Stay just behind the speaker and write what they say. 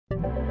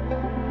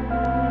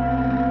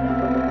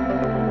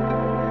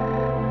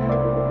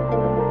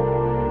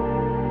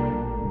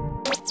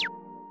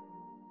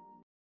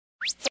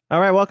All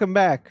right, welcome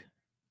back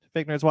to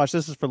Fake Nerds Watch.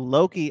 This is for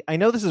Loki. I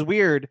know this is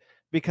weird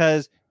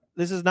because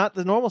this is not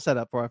the normal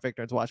setup for our Fake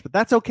Nerds Watch, but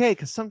that's okay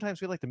because sometimes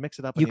we like to mix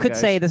it up. You could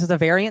say this is a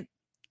variant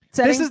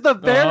setting. This is the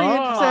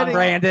variant setting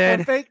Brandon.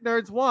 for Fake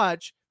Nerds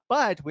Watch,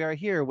 but we are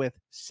here with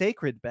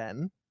Sacred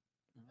Ben.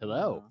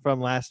 Hello.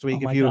 From last week,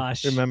 Oh if you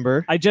gosh.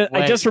 remember. I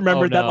just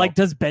remembered that. no. Like,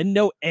 does Ben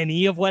know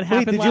any of what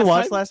happened? Wait, did you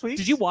watch time? last week?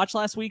 Did you watch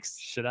last week's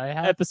Should I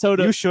have? episode?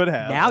 You Of, should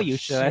have. Now you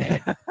should.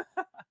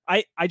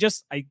 I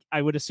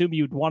would assume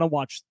you'd want to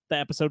watch the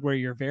episode where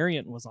your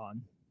variant was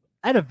on.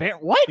 I had a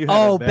what? You had a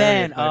Oh, variant,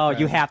 Ben. my Oh, friend.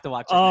 you have to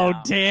watch it Oh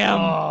now. damn!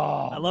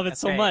 Oh, I love it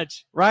that's so great.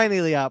 much. Ryan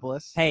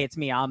Eliopoulos Hey, it's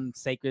me. I'm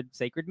sacred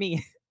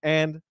me.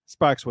 and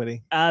Sparks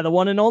Whitty. The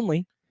one and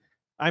only.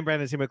 I'm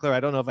Brandon C. McClure. I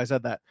don't know if I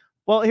said that.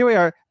 Well, here we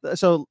are.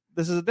 So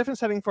this is a different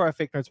setting for our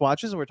Fake Nerds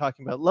Watches, and we're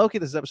talking about Loki.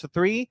 This is episode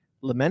 3,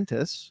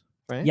 Lamentis,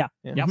 right? Yeah.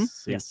 yeah. Yep.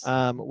 Yes.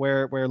 Yes.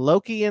 Where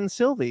Loki and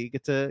Sylvie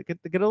get a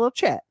little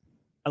chat.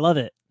 I love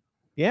it.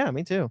 Yeah,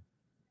 me too.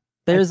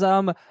 There's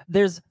a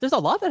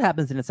lot that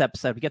happens in this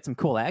episode. We get some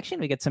cool action.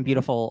 We get some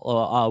beautiful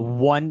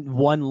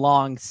one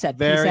long set piece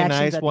Very actions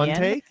nice at the one end.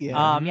 take.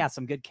 Yeah, Yeah,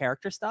 some good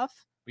character stuff.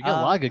 We got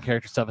a lot of good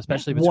character stuff,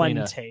 especially between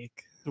One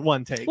take.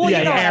 one take. Well, yeah,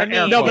 you know yeah, what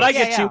I mean. No, but I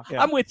Yeah, get you.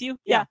 yeah. I'm with you.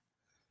 Yeah.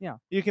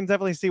 You can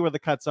definitely see where the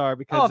cuts are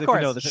because Oh, of if you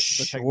know course.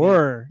 the technique.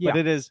 Sure. But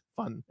it is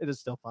fun. It is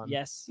still fun.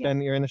 Yes. Ben,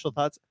 your initial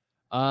thoughts?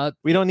 Uh,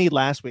 We don't need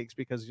last week's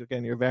because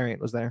again, your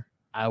variant was there.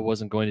 I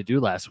wasn't going to do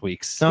last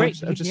week's. No,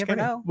 Great. I'm You just never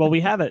kidding. know. Well, we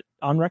have it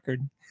on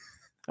record.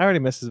 I already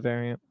missed his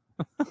variant.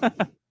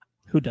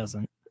 Who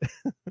doesn't?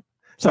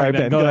 Sorry,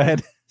 Ben. Go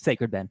ahead.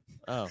 Sacred Ben.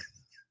 Oh,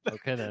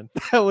 okay then.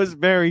 That was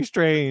very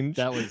strange.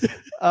 That was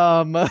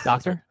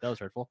Doctor? that was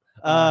hurtful.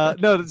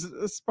 No,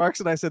 Sparks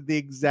and I said the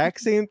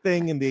exact same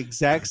thing in the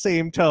exact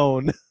same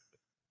tone.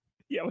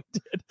 Yeah, we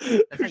did.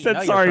 That's how We you said know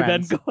you're sorry,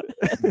 Ben. friends. Go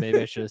ahead. Maybe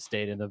I should have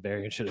stayed in the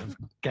variant. Should have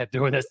kept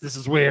doing this. This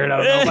is weird. I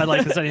don't know if I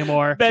like this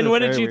anymore. Ben, a what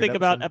did very you weird think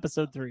about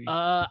episode. episode 3?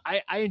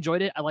 I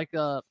enjoyed it. I liked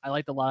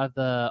a lot of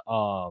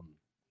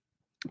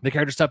the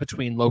character stuff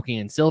between Loki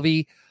and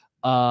Sylvie.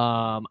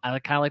 I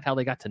kind of liked how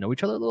they got to know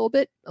each other a little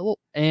bit,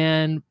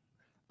 and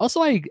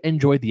also I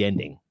enjoyed the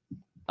ending.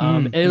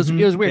 It was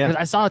weird because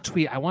I saw a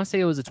tweet. I want to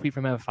say it was a tweet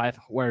from F5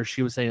 where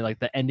she was saying like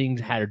the ending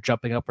had her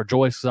jumping up for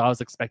joy because I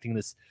was expecting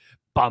this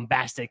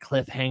bombastic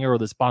cliffhanger or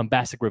this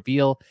bombastic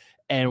reveal,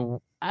 and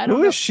I don't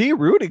Who know. is she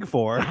rooting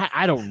for?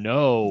 I don't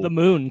know. The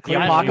moon. The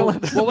clearly.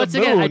 apocalypse. Well, The once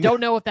again, I moon. don't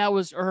know if that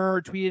was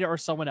her tweeted or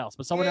someone else,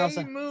 but someone else.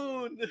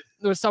 Moon.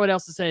 There was someone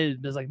else that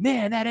said, "Was like,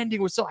 man, that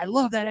ending was so. I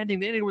love that ending.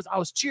 The ending was. I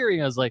was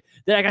cheering. I was like,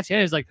 then I got to the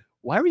end. I was like,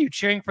 why were you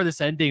cheering for this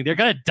ending? They're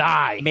gonna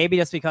die. Maybe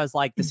just because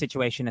like the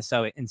situation is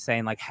so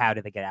insane. Like, how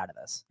do they get out of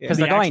this? Yeah. Because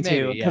The they're going action-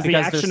 to. maybe, yeah. Because the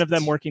because action there's- of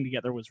them working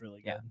together was really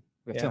good. Yeah.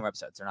 We have Yeah. 2 more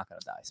episodes. They're not going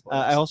to die. I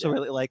Spoilers. also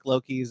really like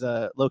Loki's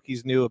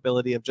new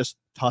ability of just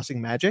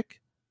tossing magic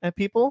at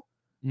people.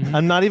 Mhm.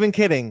 I'm not even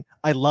kidding.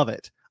 I love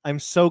it. I'm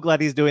so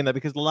glad he's doing that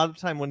because a lot of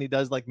the time when he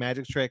does like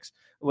magic tricks,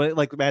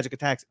 like magic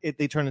attacks,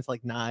 they turn into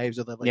like knives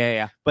or like.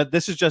 yeah. But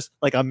this is just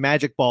like a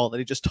magic ball that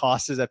he just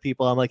tosses at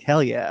people. I'm like,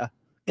 hell yeah!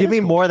 Give That's me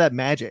cool. more of that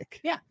magic.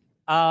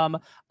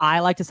 I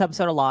like this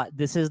episode a lot.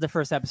 This is the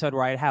first episode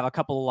where I have a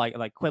couple like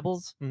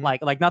quibbles,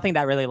 Mhm. like nothing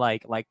that really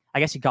like I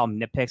guess you call them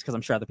nitpicks because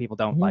I'm sure other people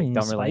don't don't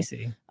really.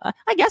 Spicy.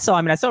 I guess so.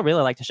 I mean, I still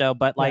really like the show,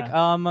 but like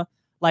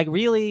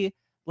really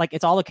like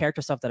it's all the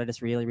character stuff that I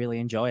just really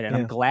enjoyed, and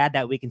Yeah. I'm glad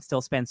that we can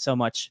still spend so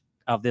much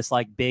of this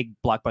like big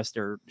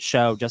blockbuster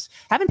show just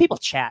having people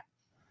chat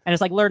and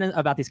it's like learning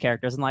about these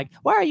characters and like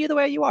why are you the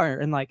way you are,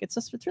 and like it's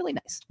really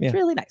nice. Yeah. It's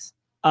really nice.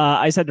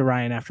 I said to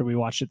Ryan after we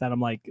watched it that I'm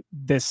like,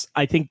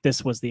 I think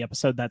this was the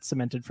episode that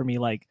cemented for me.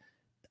 Like,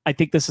 I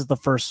think this is the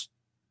first.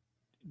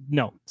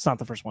 No, it's not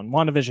the first one.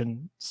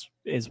 WandaVision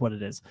is what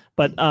it is.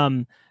 But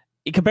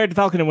compared to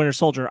Falcon and Winter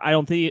Soldier, I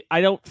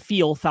don't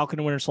feel Falcon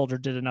and Winter Soldier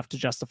did enough to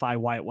justify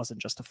why it wasn't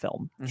just a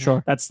film.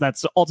 Sure.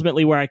 That's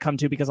ultimately where I come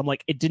to because I'm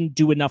like, it didn't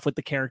do enough with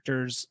the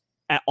characters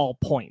at all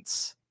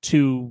points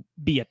to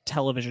be a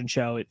television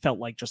show. It felt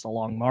like just a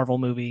long Marvel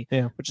movie,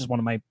 which is one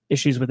of my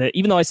issues with it.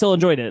 Even though I still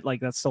enjoyed it, like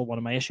that's still one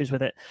of my issues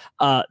with it.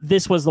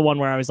 This was the one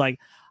where I was like,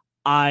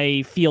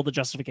 I feel the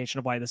justification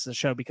of why this is a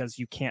show because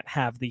you can't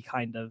have the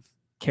kind of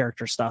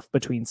character stuff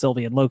between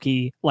Sylvie and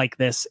Loki like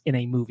this in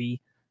a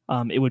movie.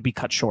 It would be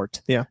cut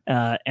short. Yeah.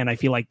 And I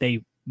feel like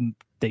they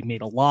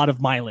made a lot of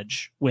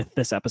mileage with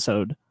this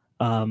episode.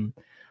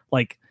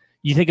 Like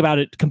you think about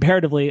it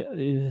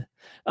comparatively,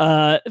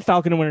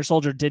 Falcon and Winter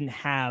Soldier didn't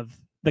have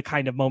the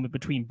kind of moment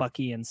between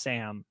Bucky and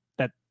Sam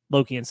that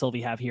Loki and Sylvie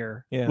have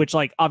here, which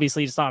like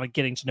obviously it's not a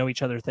getting to know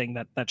each other thing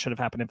that should have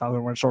happened in Falcon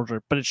and Winter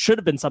Soldier, but it should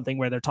have been something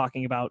where they're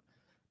talking about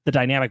the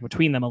dynamic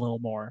between them a little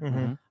more.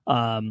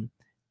 Mhm.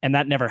 And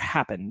that never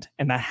happened,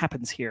 and that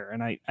happens here,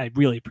 and I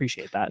really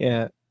appreciate that.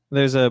 Yeah.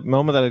 There's a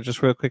moment that I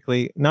just real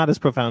quickly, not as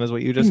profound as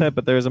what you just said,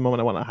 but there's a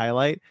moment I want to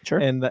highlight. Sure.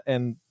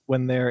 And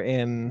when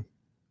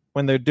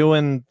they're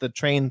doing the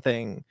train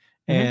thing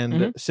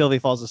and Sylvie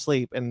falls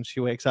asleep and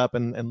she wakes up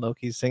and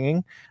Loki's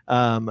singing.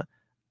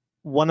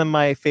 One of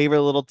my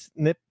favorite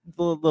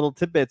little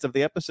tidbits of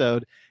the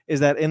episode is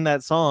that in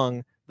that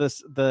song,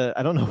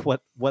 I don't know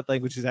what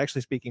language he's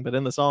actually speaking, but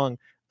in the song,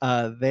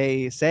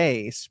 they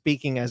say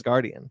speaking as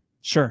Guardian.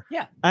 Sure.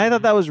 I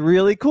thought that was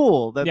really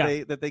cool that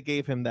Yeah. they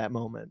gave him that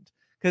moment,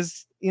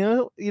 because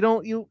you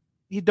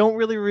don't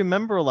really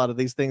remember a lot of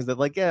these things that,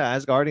 like,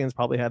 as Guardians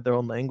probably had their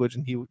own language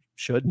and he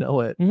should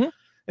know it. Mhm.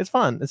 It's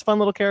fun. It's fun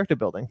little character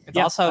building. It's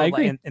Yeah, also I like,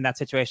 agree. in that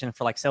situation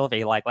for like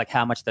Sylvie, like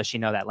how much does she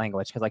know that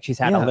language? Because like she's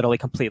had a Yeah. literally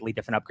completely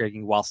different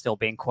upbringing while still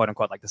being quote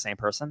unquote like the same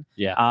person.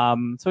 Yeah.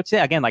 So it's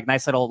again like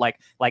nice little like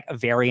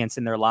variance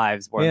in their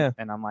lives. Yeah.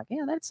 And I'm like,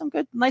 yeah, that's some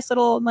good, nice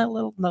little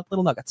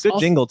nuggets. Good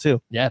Also- jingle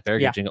too. Yeah, very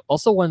good Yeah. jingle.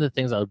 Also, one of the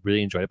things I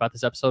really enjoyed about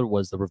this episode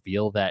was the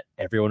reveal that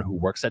everyone who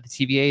works at the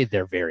TVA,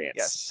 they're variants.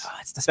 Yes. Oh,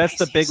 it's the That's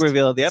the big spiciest.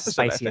 reveal of the It's the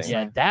episode. I spiciest.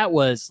 think. Yeah, that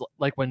was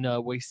like when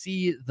we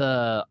see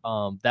the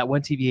that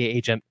one TVA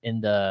agent in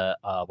the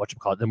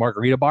the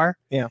margarita bar.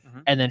 Yeah.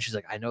 Mhm. And then she's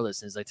like, I know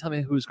this. And it's like, tell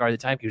me who's guarding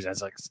the timekeepers. And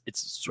it's like, it's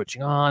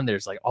switching on.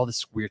 There's like all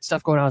this weird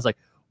stuff going on. I was like,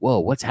 whoa,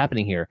 what's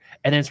happening here?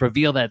 And then it's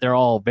revealed that they're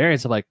all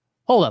variants. I'm like,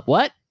 hold up,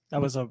 what?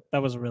 That was a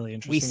really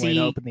interesting way to see-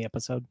 open the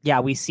episode. Yeah,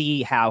 we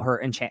see how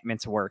her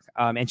enchantments work.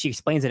 And she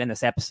explains it in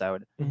this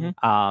episode. Mhm.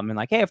 And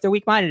like, hey, if they're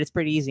weak-minded, it's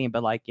pretty easy.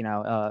 But like,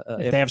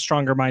 If they have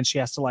stronger minds, she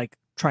has to like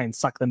try and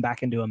suck them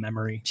back into a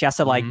memory, she has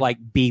to Mhm. like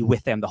be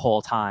with them the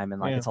whole time,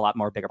 and like Yeah. it's a lot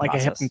more bigger like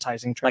process. a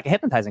hypnotizing trick. Like a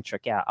hypnotizing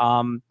trick. Yeah.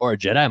 Or a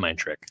Jedi mind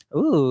trick.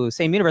 Ooh,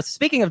 same universe.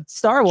 Speaking of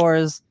Star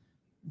Wars,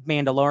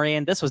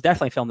 Mandalorian, this was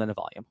definitely filmed in a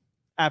volume.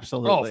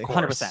 Absolutely.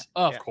 100%.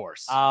 Of Yeah.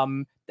 course.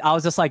 I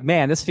was just like,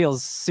 man, this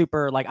feels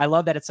super. Like, I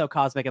love that it's so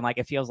cosmic and like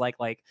it feels like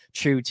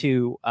true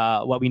to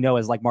what we know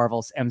as like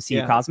Marvel's MCU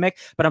Yeah. cosmic.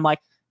 But I'm like,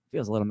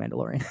 feels a little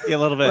Mandalorian, Yeah, a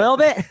little a bit. little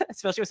bit,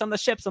 especially with some of the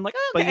ships. I'm like,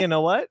 okay. But you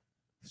know what?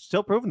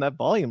 Still proving that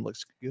volume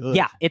looks good.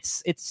 Yeah,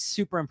 it's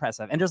super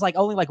impressive. And there's like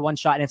only like one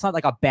shot, and it's not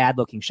like a bad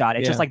looking shot.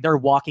 It's Yeah. just like they're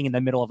walking in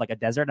the middle of like a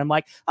desert. And I'm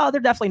like, oh,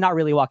 they're definitely not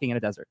really walking in a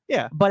desert.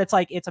 Yeah. But it's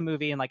like it's a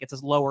movie and like it's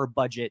a lower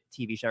budget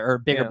TV show or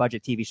bigger Yeah.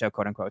 budget TV show,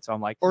 quote unquote. So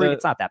I'm like, Or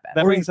it's not that bad.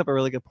 That brings up a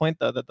really good point,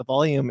 though, that the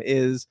volume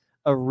is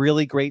a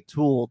really great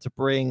tool to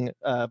bring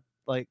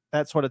like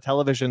that sort of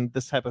television,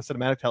 this type of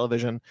cinematic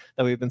television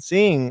that we've been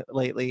seeing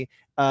lately,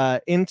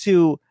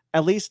 into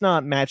at least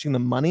not matching the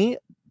money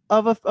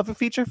of a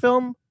feature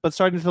film, but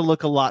starting to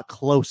look a lot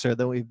closer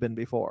than we've been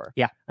before.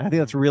 Yeah. I think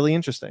that's really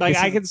interesting. Like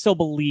This I is- can still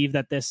believe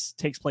that this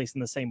takes place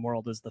in the same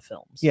world as the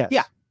films. Yes.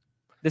 Yeah.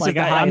 This Like, is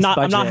the I'm highest not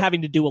budget.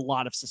 having to do a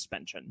lot of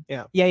suspension.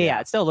 Yeah.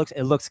 Yeah. It still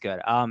looks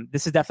good.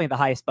 This is definitely the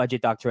highest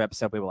budget Doctor Who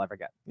episode we will ever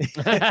get.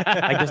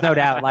 Like, there's no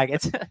doubt. Like,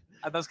 it's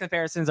those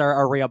comparisons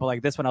are real. But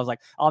like this one, I was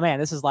like, oh man,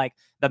 this is like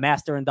the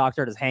Master and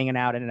Doctor just hanging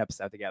out in an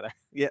episode together.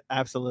 Yeah,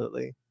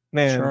 absolutely.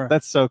 Man, Sure.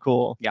 that's so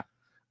cool. Yeah.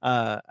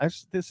 I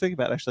was just thinking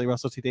about actually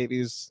Russell T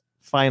Davies'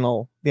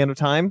 final, The End of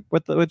Time,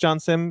 with John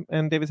Sim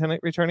and David Tennant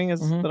returning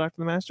as Mhm. the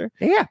Doctor and the Master.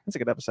 Yeah. That's a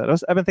good episode.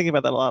 I've been thinking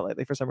about that a lot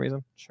lately for some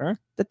reason. Sure.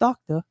 The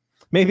Doctor.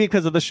 Maybe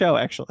because of the show,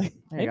 actually,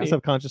 There you go. Maybe.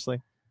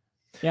 subconsciously.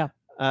 Yeah.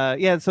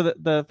 Yeah. So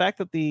the fact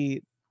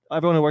that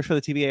everyone who works for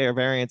the TVA are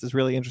variants is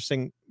really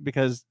interesting,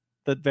 because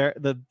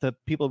the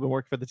people who've been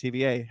working for the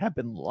TVA have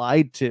been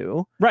lied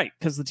to. Right,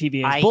 because the TVA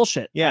is I-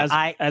 bullshit.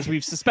 Yeah. as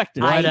we've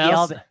suspected. I What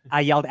else?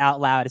 yelled out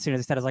loud as soon as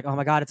he said, I was like, oh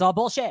my god, it's all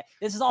bullshit.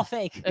 This is all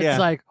fake. It's Yeah.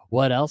 like,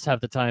 what else have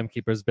the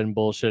timekeepers been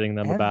bullshitting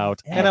them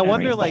about? And I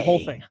wonder, The like, whole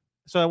thing.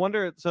 So I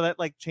wonder, so that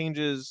like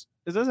changes.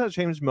 Does that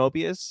change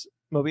Mobius's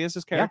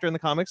character in the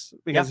comics,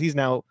 because he's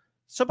now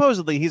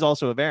supposedly he's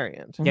also a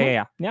variant.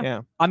 Yeah.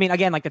 Yeah. I mean,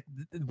 again, like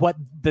what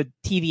the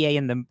TVA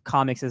in the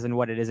comics is and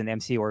what it is in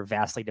MCU are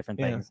vastly different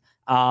Yeah. things.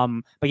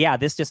 But yeah,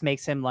 this just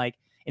makes him like,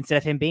 instead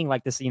of him being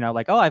like this,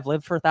 like, oh, I've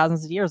lived for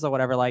thousands of years or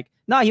whatever. Like,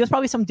 no, he was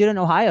probably some dude in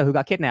Ohio who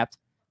got kidnapped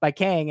by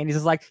Kang, and he's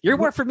just like, you're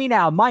work for me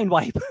now, mind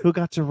wipe. Who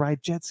got to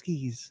ride jet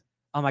skis?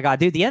 Oh my god,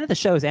 dude, the end of the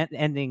show is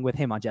ending with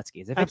him on jet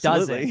skis. If it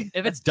Absolutely. doesn't,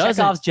 If it Chekhov's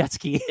doesn't, jet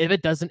ski. if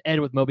it doesn't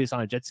end with Mobius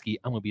on a jet ski,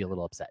 I'm gonna be a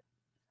little upset.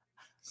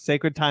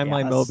 Sacred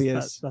timeline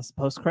Mobius. That's the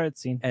post credit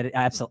scene.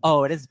 Absolutely.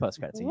 Oh, it is the post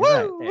credit scene.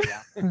 You're right.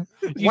 There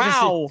you go.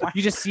 Wow.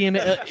 You just see him.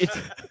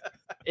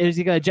 Is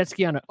he got a jet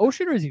ski on an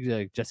ocean, or is he got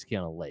a jet ski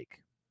on a lake?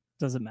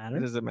 Does it matter?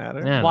 Does it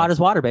matter? Yeah, Water's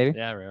water, baby.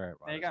 Yeah, right.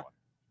 There you go.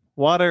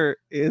 Water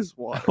is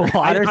water.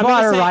 Water's I'm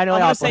water. gonna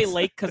Rhino say Alpha.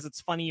 lake because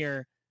it's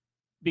funnier.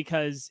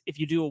 Because if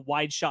you do a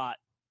wide shot,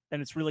 then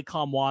it's really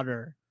calm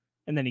water,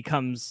 and then he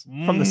comes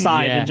from the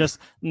side yeah. and just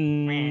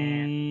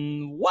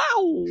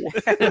wow.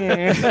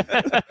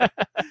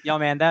 Yo,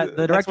 man, the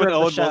That's director when of the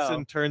Owen show,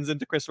 Wilson turns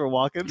into Christopher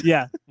Walken.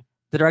 Yeah,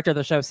 the director of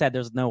the show said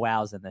there's no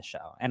wows in this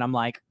show, and I'm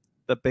like,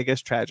 The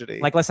biggest tragedy.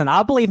 listen,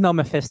 I'll believe no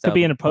Mephisto. could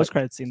be in a but post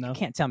credit scene though. You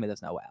can't tell me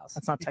there's no wows.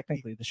 That's not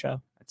technically the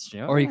show. That's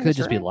true. Or he Yeah, could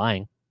just be sure.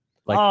 lying,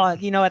 like Oh,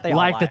 you know what? They all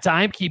like lie. the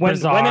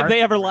timekeepers When are. have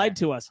they ever lied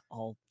to us?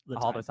 All the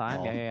time. all the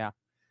time. Yeah.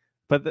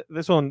 but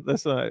this one,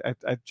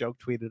 I joke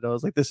tweeted. I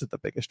was like, "This is the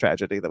biggest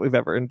tragedy that we've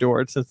ever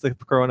endured since the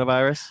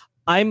coronavirus."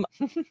 I'm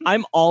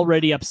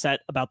already upset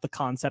about the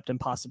concept and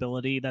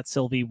possibility that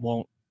Sylvie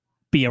won't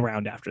be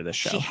around after this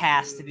show. She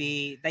has to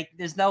be. Like,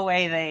 there's no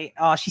way they.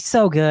 Oh, she's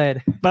so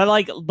good. But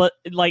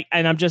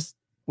and I'm just,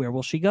 where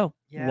will she go?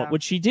 Yeah. What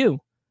would she do?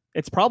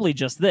 It's probably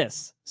just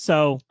this.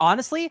 So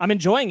Honestly, I'm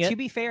enjoying it. to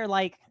be fair,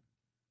 like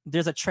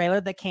there's a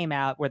trailer that came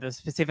out with a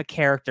specific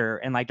character,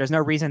 and like there's no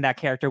reason that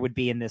character would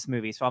be in this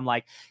movie. So I'm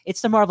like,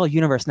 it's the Marvel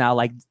universe now.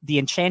 Like the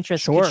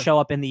Enchantress could show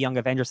up in the Young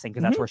Avengers thing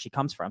because that's where she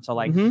comes from. So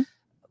like,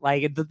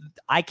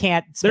 I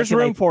can't. There's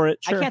room for it.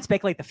 Sure. I can't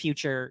speculate the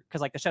future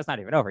because like the show's not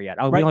even over yet.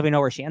 We don't even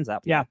know where she ends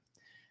up. Yeah,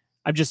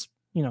 I'm just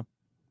No,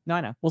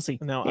 I know. we'll see.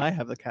 No, I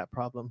have the cat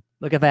problem.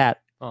 Look at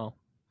that. Oh,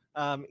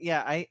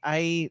 Yeah,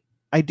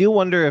 I do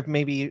wonder if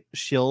maybe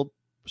she'll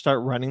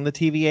start running the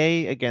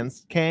TVA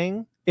against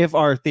Kang. If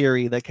our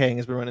theory that Kang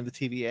has been running the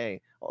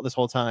TVA all this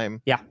whole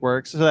time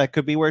works, so that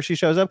could be where she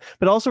shows up.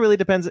 But also really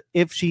depends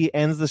if she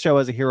ends the show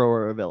as a hero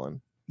or a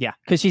villain. Yeah,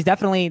 because she's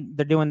definitely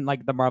they're doing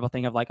like the Marvel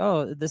thing of like,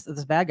 oh, this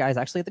bad guy is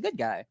actually the good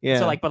guy. Yeah.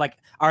 So like, but like,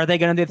 are they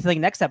gonna do the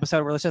thing next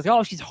episode where it's just like,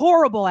 oh, she's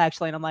horrible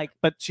actually, and I'm like,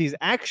 but she's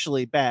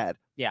actually bad.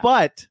 Yeah.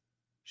 But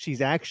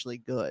she's actually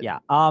good. Yeah.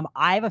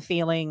 I have a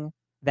feeling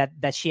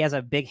that she has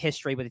a big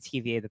history with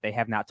the TVA that they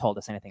have not told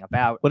us anything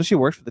about. What if she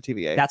worked for the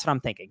TVA? That's what I'm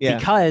thinking. Yeah.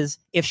 Because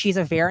if she's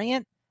a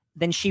variant,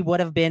 then she would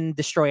have been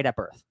destroyed at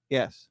birth.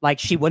 Yes. Like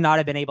she would not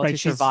have been able to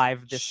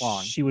survive this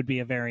long. She would be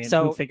a variant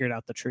So- who figured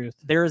out the truth.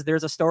 There's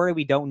a story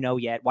we don't know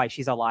yet why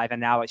she's alive,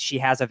 and now she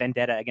has a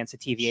vendetta against the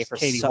TVA for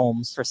Katie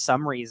Holmes. for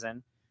some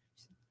reason.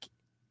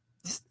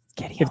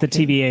 If the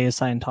TVA is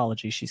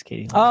Scientology, she's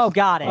Katie Holmes. Oh,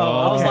 got it. Oh,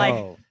 I was okay.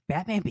 like,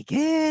 Batman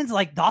Begins,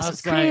 like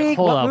Dawson's like, Creek.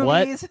 hold what on,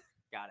 what? movies?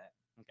 Got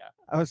it.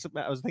 Okay.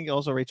 I was thinking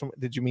also Rachel.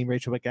 Did you mean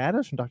Rachel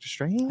McAdams from Doctor I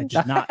Strange?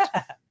 did not.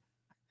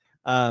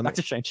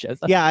 Doctor Strange shows.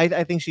 Yeah,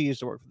 I think she used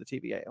to work for the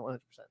TVA. 100%.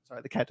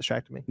 Sorry, the cat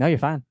distracted me. No, you're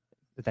fine.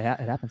 It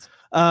happens.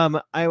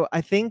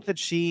 I think that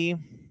she.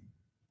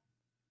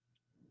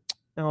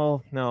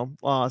 Oh no,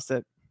 lost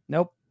it.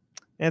 Nope.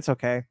 It's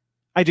okay.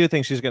 I do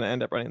think she's going to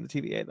end up running the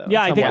TVA though.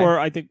 Yeah, I think somewhere.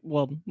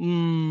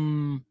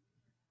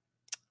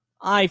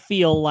 I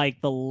feel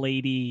like the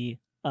lady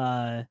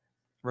Ravonna.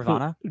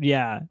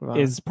 Ravonna.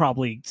 is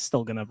probably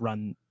still gonna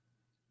run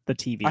the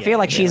TVA. I feel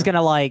like she's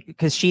gonna like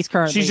because she's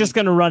currently she's just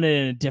gonna run it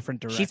in a different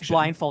direction. she's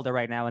blindfolded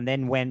right now, and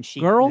then when You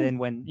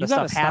the stuff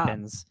gotta stop.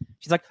 happens,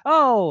 she's like,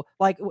 oh,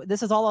 like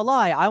this is all a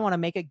lie. I want to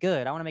make it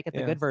good. I want to make it the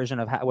Yeah. good version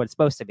of what it's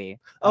supposed to be.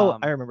 Oh,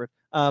 I remember.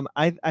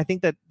 I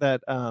think that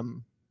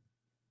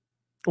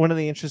one of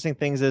the interesting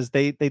things is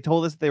they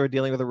told us that they were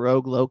dealing with a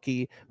rogue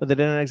Loki, but they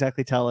didn't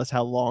exactly tell us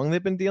how long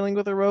they've been dealing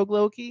with a rogue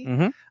Loki.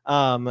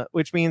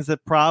 Which means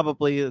that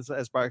probably, as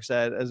Bark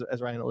said,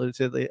 as Ryan alluded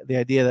to, the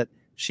idea that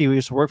she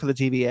used to work for the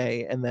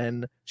TVA and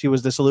then she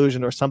was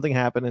disillusioned or something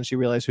happened and she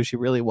realized who she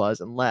really was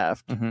and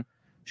left.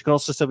 She could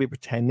also still be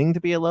pretending to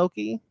be a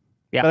Loki.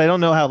 Yeah. But I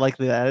don't know how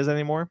likely that is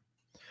anymore.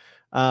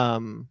 I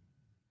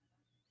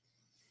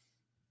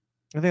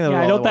think that was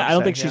I all don't wanted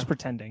to think say, she's yeah.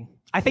 pretending.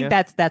 I think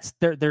that's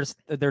they're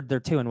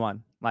 2 in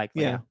 1. Like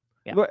Yeah.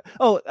 Yeah.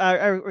 Oh,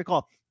 I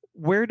recall.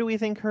 Where do we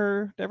think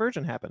her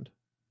diversion happened?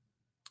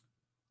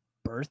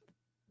 Birth.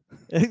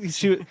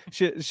 she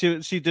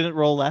didn't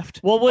roll left.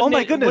 Well, Oh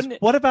my goodness! wouldn't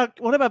it- What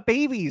about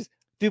babies?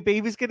 Do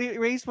babies get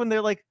erased when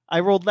they're like,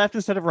 I rolled left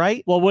instead of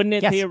right? Well, wouldn't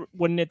it? Yes.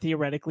 Wouldn't it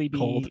theoretically be?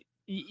 Cold.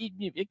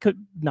 It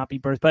could not be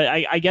birth, but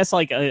I guess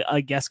like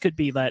a guess could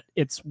be that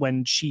it's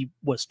when she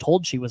was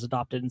told she was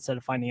adopted instead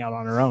of finding out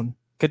on her own,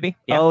 could be.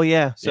 Yeah. Oh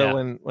yeah. So Yeah.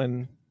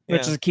 when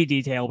which yeah. is a key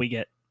detail we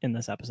get in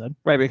this episode.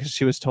 right, because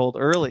she was told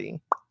early.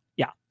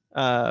 Yeah.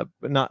 But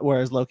not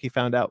whereas Loki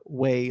found out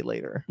way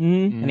later.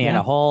 Mm-hmm. And he had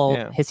a whole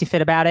Yeah. hissy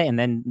fit about it, and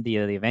then the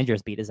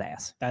Avengers beat his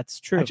ass. That's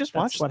true. I just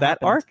That's watched what that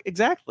happened. arc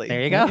exactly.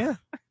 There you go. Yeah.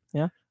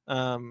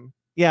 Yeah.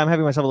 Yeah, I'm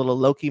having myself a little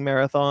Loki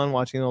marathon,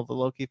 watching all the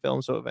Loki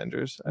films. So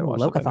Avengers. I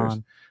watched Avengers.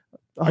 Lokathon.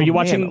 Are you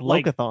watching,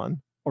 like,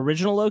 Lokathon?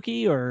 Original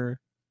Loki or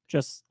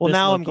just? Well, this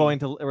now I'm Loki? going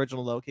to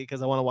original Loki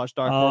because I want to watch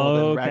Dark World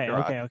and Okay,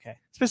 Ragnarok. okay.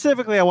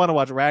 Specifically, I want to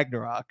watch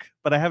Ragnarok,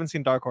 but I haven't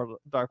seen Dark World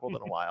in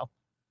a while.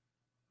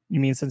 You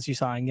mean since you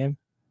saw Endgame?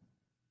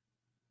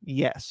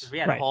 Yes. We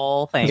had Right. a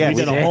whole thing. Yes.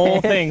 We did a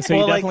whole thing, so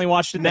Well, you like, definitely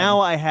watched it. Now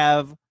I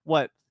have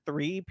what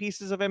 3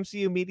 pieces of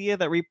MCU media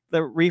that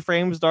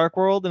reframes Dark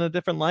World in a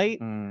different light.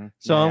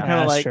 So I'm Yeah.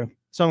 kind of like, true.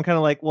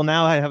 well,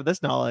 now I have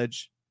this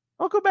knowledge.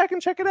 I'll go back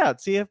and check it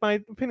out, see if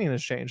my opinion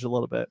has changed a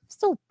little bit.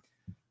 Still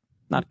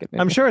not a good.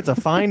 I'm sure it's a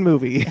fine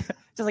movie.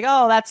 Just like,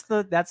 oh, that's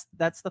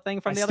the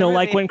thing from I the other still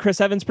like movie. when Chris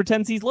Evans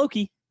pretends he's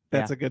Loki.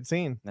 That's a good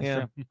scene. That's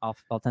yeah. true.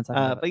 All 10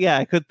 seconds. But yeah,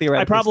 I could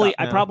theoretically. I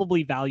stop now.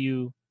 probably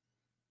value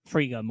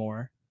Frigga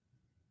more.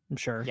 I'm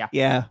sure. Yeah.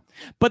 Yeah.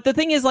 But the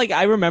thing is, like,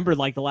 I remember,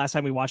 like, the last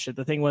time we watched it,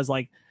 the thing was,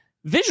 like,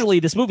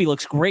 visually, this movie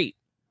looks great.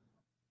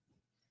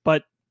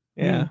 But,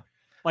 Yeah.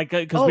 like,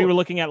 because we Oh. were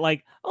looking at,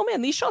 like, oh,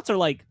 man, these shots are,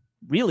 like,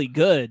 really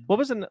good. What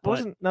was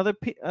another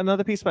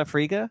piece about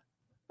Frigga?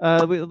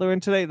 We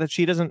learned today that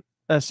she doesn't.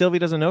 Sylvie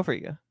doesn't know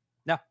Frigga.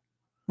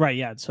 Right,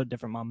 yeah, so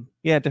different mom.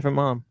 Yeah, different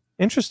mom.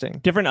 Interesting.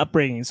 Different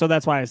upbringing. So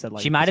that's why I said,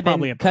 like, she might it's have been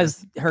probably a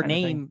because her kind of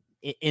thing.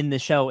 name in the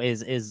show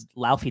is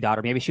Laufey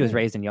daughter. Maybe she was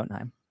raised in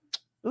Jotunheim.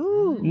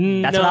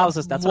 Ooh. That's what I was.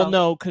 That's what I was-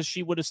 no, because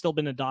she would have still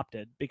been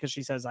adopted because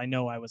she says, I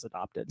know I was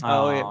adopted.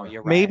 Oh, yeah.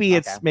 you're right. Maybe Okay.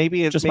 it's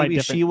maybe Just by she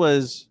different-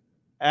 was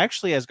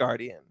actually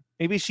Asgardian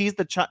Maybe she's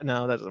the child.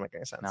 No, that doesn't make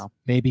any sense. No.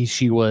 Maybe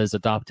she was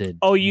adopted.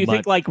 Oh, you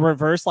think like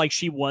reverse, like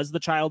she was the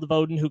child of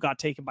Odin who got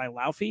taken by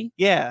Laufey?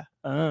 Yeah.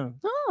 Oh.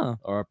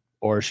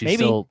 Or she's Maybe.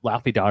 still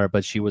Laufey daughter,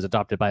 but she was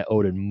adopted by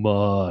Odin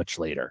much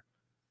later.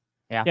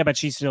 Yeah, but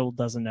she still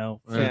doesn't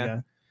know.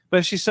 Yeah. But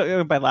if she's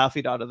so by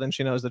Laufey daughter, then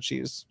she knows that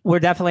she's. We're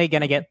definitely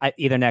gonna get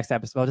either next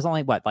episode. There's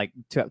only what, like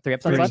 3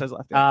 episodes Three left. episodes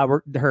left, yeah.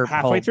 We're her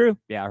Halfway whole, through.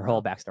 Yeah, her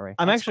whole backstory.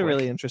 I'm That's actually quick.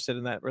 really interested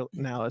in that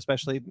now,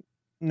 especially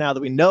now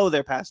that we know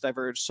their paths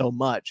diverge so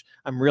much.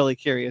 I'm really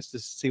curious to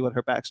see what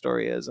her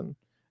backstory is and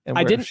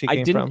I where she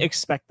came didn't from.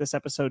 expect this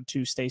episode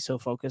to stay so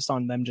focused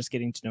on them just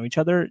getting to know each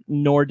other,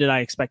 nor did I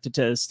expect it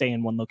to stay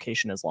in one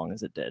location as long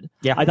as it did.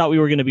 Yeah. I thought we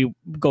were going to be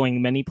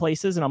going many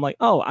places, and I'm like,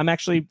 oh, I'm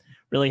actually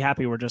really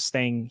happy we're just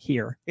staying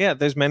here. Yeah,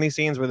 there's many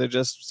scenes where they're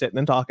just sitting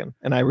and talking,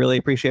 and I really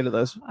appreciated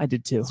those. I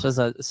did too. This was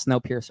a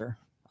Snowpiercer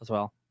as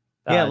well.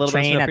 Yeah, a little bit of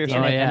train at the Snowpiercer.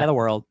 end, Oh, yeah. end of the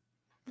world.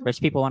 Rich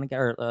people want to get,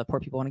 or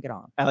poor people want to get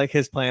on. I like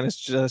his plan is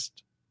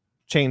just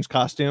change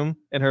costume,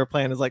 and her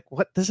plan is like,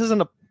 what? This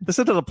isn't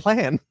a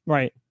plan.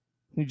 Right.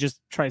 He just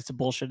tries to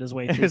bullshit his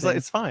way through It's like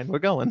things. it's fine, we're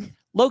going.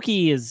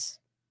 Loki is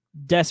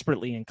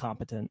desperately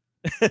incompetent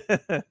in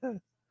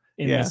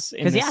Yeah. this,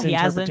 'Cause, yeah, he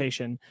hasn't-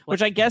 interpretation,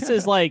 which I guess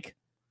is like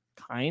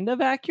kind of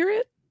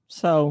accurate.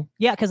 So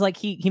Yeah, because like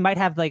he might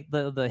have like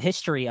the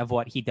history of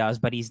what he does,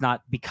 but he's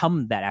not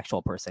become that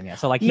actual person yet.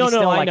 So like he's No,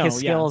 still I like know,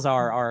 his yeah. skills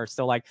are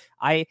still like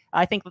I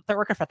think that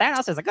working for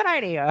Thanos is a good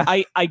idea.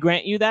 I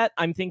grant you that.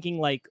 I'm thinking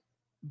like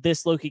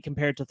this Loki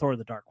compared to Thor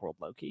the Dark World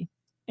Loki.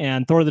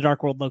 And Thor the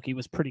Dark World Loki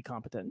was pretty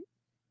competent.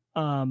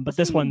 But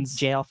this one's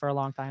jail for a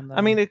long time though.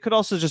 I mean, it could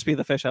also just be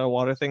the fish out of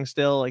water thing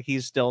still. Like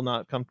he's still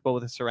not comfortable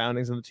with his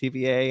surroundings in the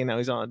TVA, and now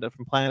he's on a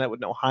different planet with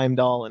no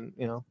Heimdall, and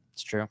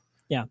it's true.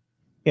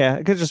 yeah,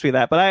 it could just be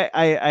that. But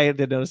I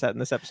did notice that in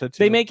this episode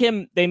too. they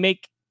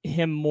make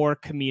him more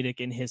comedic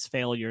in his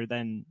failure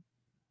than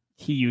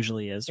he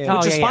usually is, Yeah.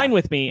 which Oh, is yeah, fine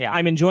with me. Yeah.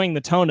 I'm enjoying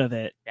the tone of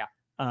it. Yeah.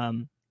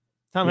 Tom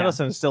yeah.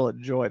 Hiddleston is still a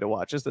joy to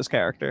watch as this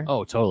character.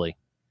 Oh, totally.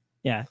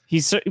 Yeah,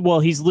 he's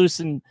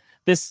loosened.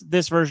 This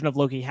version of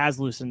Loki has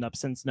loosened up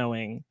since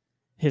knowing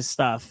his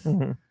stuff.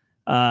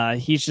 Mhm.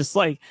 He's just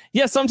like,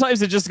 yeah,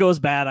 sometimes it just goes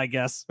bad, I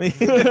guess.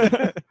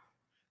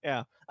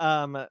 Yeah.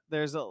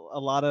 There's a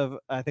lot of,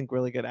 I think,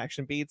 really good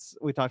action beats.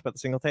 We talked about the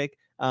single take,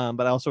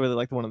 but I also really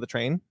like the one on the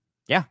train.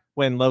 Yeah.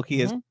 When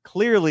Loki is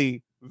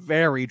clearly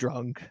very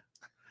drunk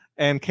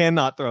and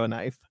cannot throw a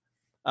knife.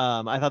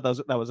 I thought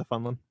that was a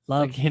fun one.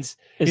 Love He's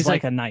is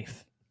like- like a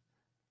knife.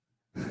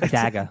 A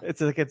dagger. It's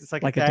like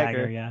Like a a dagger.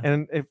 dagger, yeah.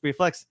 And it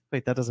reflects.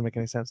 Wait, that doesn't make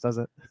any sense, does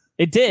it?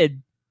 It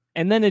did,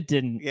 and then it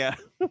didn't. Yeah.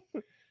 No,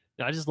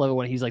 I just love it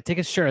when he's like, take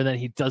a shirt, and then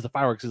he does the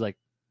fireworks. He's like,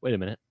 wait a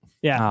minute.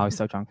 Oh, he's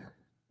so drunk.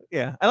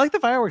 Yeah. I like the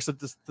fireworks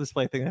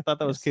display thing. I thought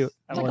that was cute.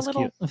 That Like was a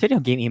little cute. video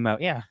game emote.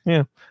 Yeah.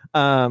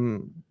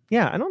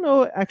 Yeah, I don't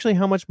know actually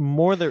how much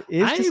more there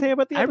is to say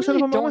about the I episode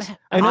really of Among don't Us. ha-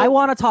 I know. I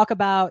want to talk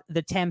about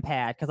the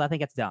Tempad because I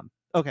think it's dumb.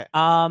 Okay.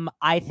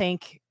 I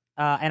think,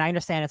 and I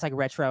understand it's like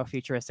retro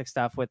futuristic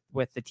stuff with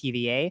the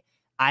TVA.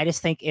 I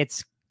just think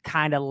it's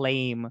kind of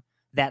lame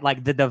that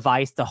like the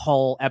device the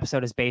whole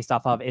episode is based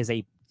off of is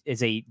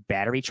a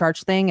battery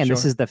charge thing, and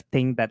this Sure. is the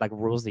thing that like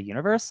rules the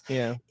universe.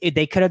 Yeah.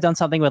 They could have done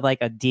something with like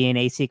a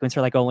DNA sequencer,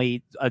 like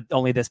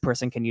only this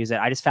person can use it.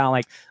 I just found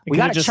like we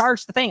got to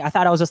charge the thing. I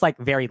thought it was just like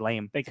very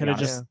lame. They to could be have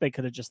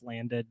honest. just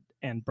landed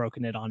and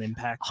broken it on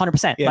impact.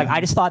 100%. Yeah. Like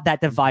I just thought that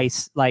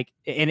device, like,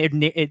 and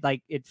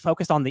it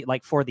focused on the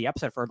like for the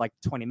episode for like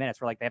 20 minutes,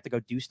 where like they have to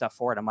go do stuff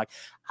for it. I'm like,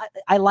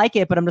 I like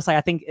it, but I'm just like,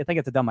 I think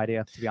it's a dumb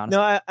idea, to be honest.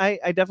 No,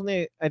 I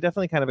definitely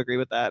kind of agree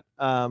with that.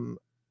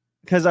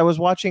 Because I was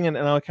watching and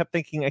I kept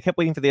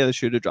waiting for the other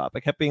shoe to drop.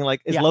 I kept being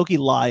like, is Yeah. Loki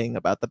lying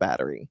about the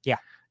battery? Yeah.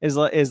 Is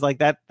like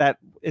that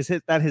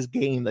his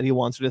game that he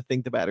wants her to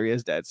think the battery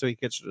is dead so he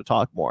gets her to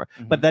talk more.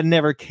 Mhm. But that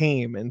never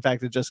came. In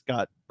fact, it just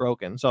got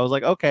broken. So I was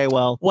like, okay,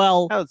 well,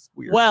 Well, that's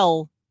weird.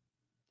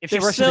 If she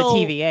they're works for the still-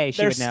 TVA, she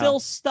they're would know. still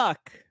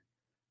stuck.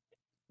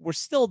 We're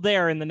still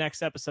there in the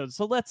next episode,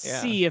 so let's Yeah.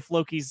 see if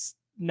Loki's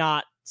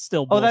not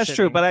still. Oh, that's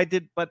true.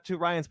 bullshitting. But to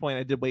Ryan's point,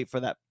 I did wait for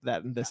that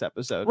in this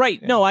episode. Right.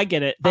 Yeah. No, I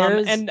get it.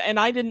 There's- And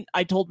I didn't.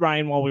 I told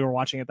Ryan while we were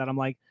watching it that I'm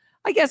like,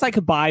 I guess I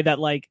could buy that.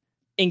 Like,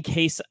 in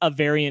case a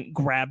variant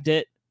grabbed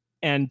it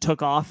and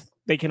took off,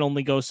 they can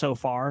only go so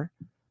far,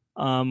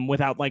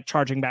 without like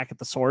charging back at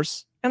the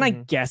source. And I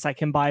Mhm. guess I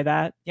can buy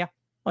that. Yeah.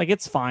 Like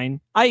it's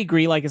fine. I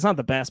agree. Like it's not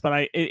the best,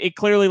 but it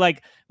clearly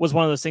like was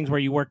one of those things where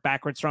you work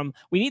backwards from.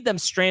 We need them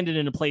stranded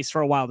in a place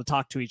for a while to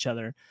talk to each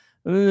other.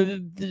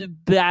 The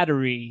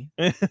battery.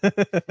 Yeah,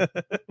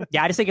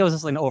 I just think it was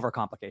just an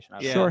overcomplication.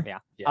 of it. Yeah. Sure.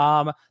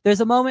 Yeah.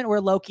 There's a moment where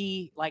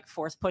Loki like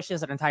force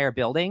pushes an entire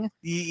building,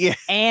 Yeah.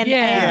 and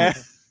Yeah.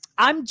 and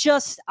I'm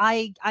just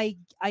I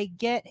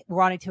get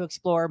wanting to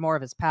explore more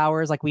of his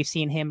powers. Like we've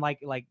seen him like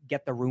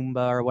get the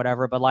Roomba or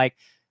whatever, but like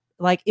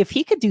if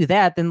he could do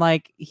that, then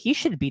like he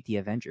should beat the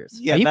Avengers.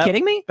 Yeah, Are you that-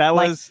 kidding me? That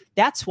Like, was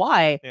that's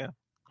why Yeah.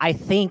 I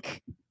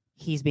think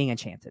he's being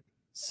enchanted.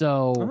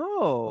 So,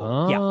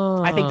 oh.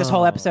 Yeah, I think this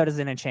whole episode is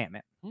an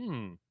enchantment.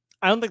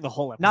 I don't think the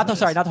whole episode.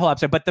 not the whole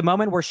episode, but the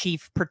moment where she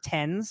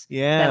pretends.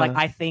 Yeah. That, like,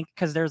 I think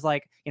because there's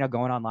like,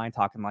 going online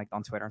talking like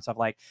on Twitter and stuff,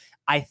 like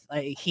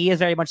he is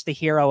very much the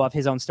hero of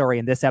his own story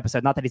in this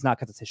episode. Not that he's not,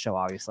 because it's his show,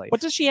 obviously.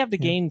 What does she have to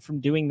gain from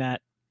doing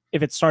that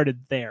if it started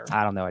there?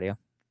 I don't know idea.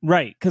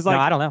 Right, because like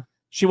I don't know.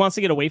 She wants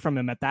to get away from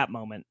him at that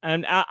moment,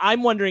 and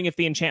I'm wondering if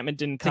the enchantment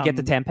didn't come To get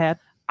the temp pad.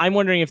 I'm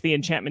wondering if the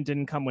enchantment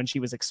didn't come when she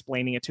was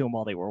explaining it to him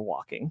while they were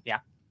walking. Yeah.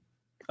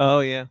 Oh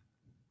yeah.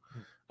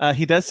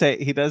 He does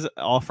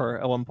offer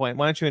at one point,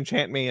 why don't you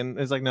enchant me? And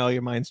it's like, no,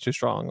 your mind's too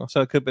strong.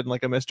 So it could have been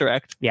like a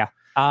misdirect. Yeah.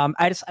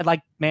 I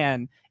like,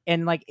 man,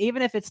 and like,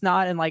 even if it's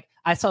not, and like,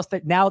 I saw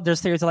now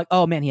there's theories of like,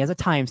 oh man, he has a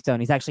time stone.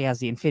 He actually has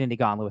the Infinity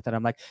Gauntlet with it.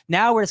 I'm like,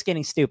 now we're just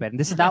getting stupid. And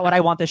this is not what I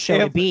want this show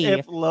to be.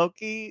 If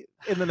Loki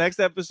in the next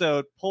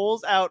episode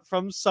pulls out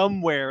from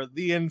somewhere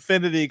the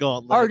Infinity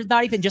Gauntlet, or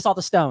not even just all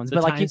the stones, The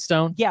but like time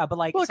stone. yeah, but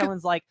like Look,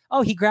 someone's like,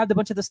 oh, he grabbed a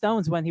bunch of the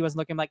stones when he wasn't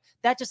looking. Like,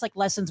 that just like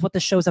lessens what the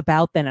show's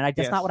about then, and that's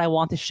Yes. not what I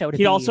want this show to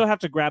be. He'd also have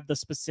to grab the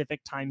specific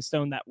time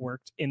stone that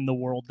worked in the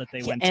world that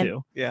they went and-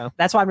 to. yeah,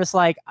 That's why I'm just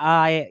like,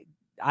 I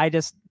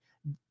just,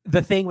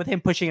 the thing with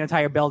him pushing an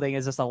entire building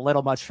is just a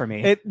little much for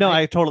me.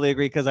 I totally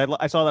agree, because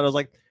I saw that, I was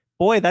like,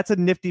 boy, that's a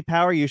nifty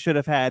power you should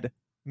have had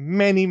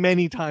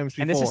many times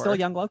before. And this is still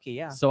young Loki,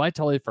 yeah. So I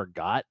totally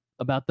forgot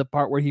about the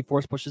part where he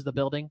force pushes the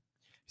building.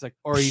 He's like,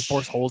 or he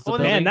force holds the Well,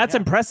 building. Man, that's yeah.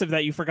 impressive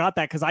that you forgot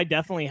that, because I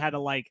definitely had to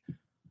like,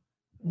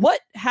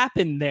 what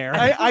happened there?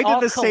 I did All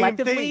the same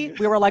collectively, thing.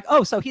 we were like,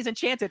 oh, so he's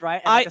enchanted,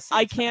 right? And at the same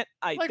I time- can't.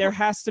 Like, There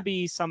has to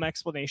be some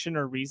explanation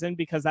or reason,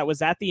 because that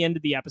was at the end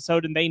of the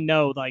episode, and they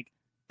know like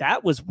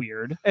that was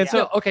weird. And Yeah. so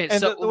No, okay, and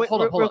so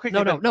hold up. quickly,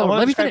 No, I want let to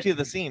me describe finish. to you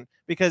the scene,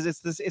 because it's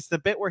the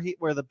bit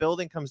where the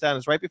building comes down.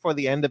 It's right before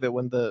the end of it,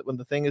 when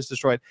the thing is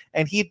destroyed,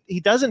 and he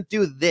doesn't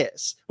do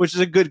this, which is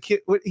a good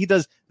kid. He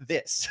does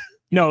this.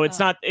 No,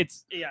 it's Oh. not.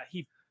 It's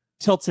he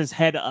tilts his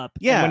head up.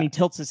 and Yeah. when he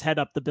tilts his head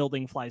up, the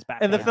building flies back.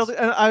 And the down. filter,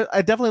 and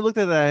I definitely looked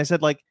at that and I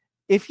said, like,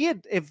 if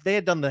they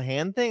had done the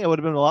hand thing, it would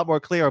have been a lot more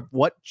clear of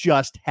what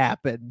just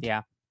happened.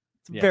 Yeah.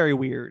 It's Yeah. very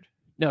weird.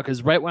 No,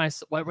 because right when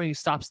he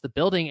stops the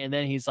building, and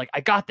then he's like, "I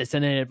got this,"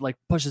 and then it like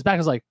pushes back. I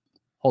was like,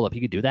 "Hold up, he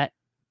could do that."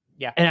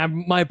 Yeah.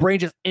 And my brain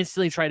just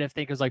instantly tried to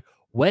think, it was like,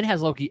 when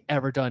has Loki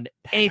ever done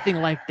anything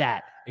like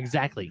that?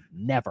 Exactly,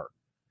 never.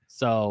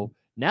 So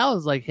now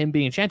it's like him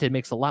being enchanted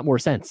makes a lot more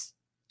sense.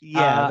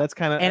 Yeah, that's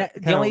kind of. And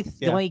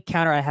the only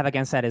counter I have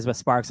against that is with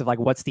Sparks of like,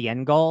 what's the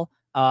end goal?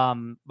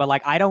 But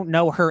like, I don't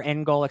know her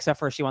end goal except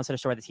for she wants to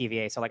destroy the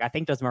TVA. So like, I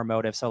think there's more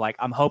motive. So like,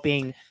 I'm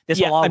hoping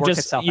this will all I'm work just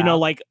itself you know out.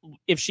 like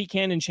if she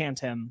can enchant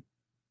him,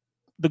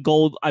 the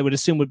goal I would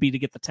assume would be to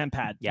get the temp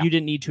pad. Yeah. You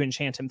didn't need to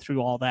enchant him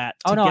through all that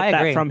Oh, to no, get I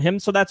that agree. from him.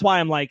 So that's why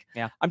I'm like,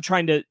 Yeah. I'm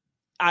trying to.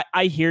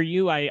 I hear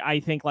you. I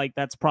think like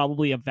that's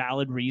probably a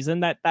valid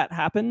reason that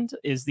happened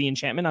is the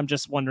enchantment. I'm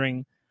just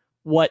wondering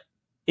what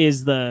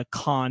is the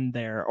con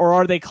there, or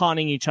are they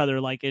conning each other?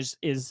 Like is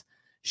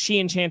she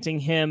enchanting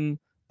him,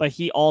 but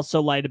he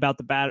also lied about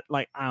the bad?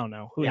 Like I don't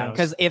know. Who Yeah, knows?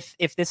 because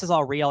if this is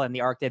all real and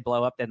the arc did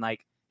blow up, then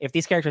like, if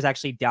these characters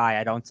actually die,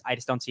 I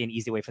just don't see an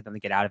easy way for them to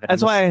get out of it.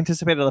 That's why I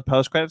anticipated the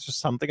post credits or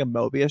something of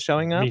Mobius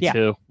showing up. Me Yeah.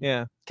 too.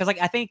 Yeah, because like,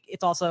 I think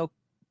it's also,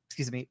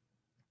 excuse me,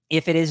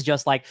 if it is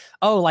just like,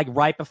 oh, like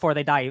right before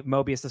they die,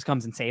 Mobius just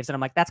comes and saves it.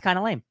 I'm like, that's kind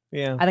of lame.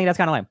 yeah. I think that's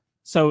kind of lame.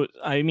 So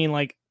I mean,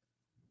 like,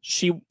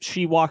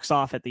 she walks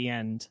off at the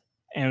end,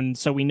 and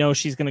so we know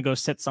she's gonna go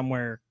sit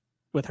somewhere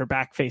with her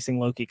back facing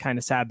Loki, kind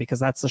of sad because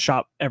that's the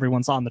shot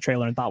everyone saw in the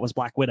trailer and thought was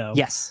Black Widow.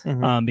 Yes.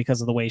 Mhm.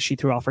 Because of the way she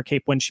threw off her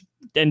cape when she.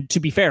 And to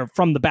be fair,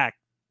 from the back,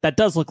 that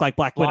does look like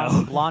Black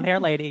Widow. Blonde hair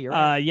lady. You're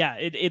right. Yeah,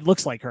 it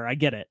looks like her. I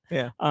get it.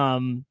 Yeah.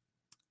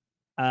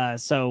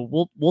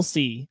 So we'll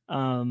see.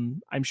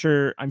 I'm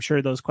sure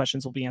those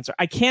questions will be answered.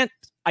 I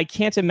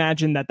can't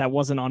imagine that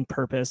wasn't on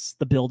purpose,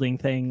 the building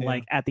thing, Yeah.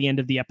 like at the end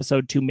of the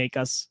episode to make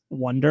us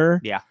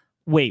wonder. Yeah.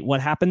 Wait,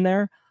 what happened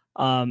there?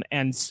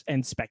 And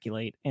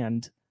speculate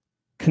and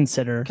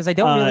consider. Because I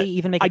don't really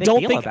even make a I big don't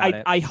deal think about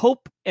it. I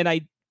hope and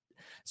I.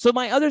 So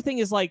my other thing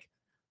is like.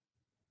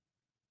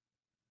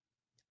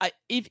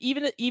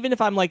 Even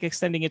if I'm like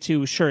extending it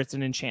to sure it's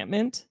an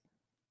enchantment,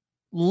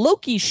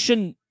 Loki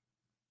should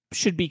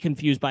be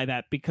confused by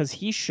that because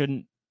he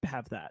shouldn't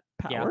have that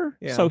power.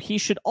 Yeah. So he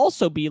should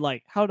also be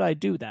like, how do I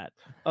do that?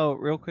 Oh,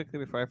 real quickly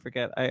before I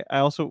forget, I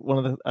also, one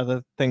of the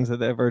other things that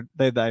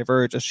they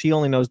diverge is she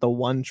only knows the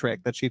one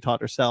trick that she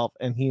taught herself,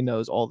 and he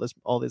knows all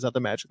these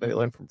other magic that he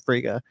learned from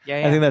Frigga.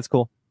 yeah, I think that's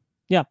cool.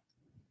 Yeah.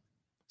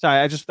 Sorry,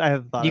 I had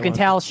a thought. you can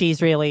tell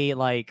she's really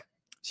like,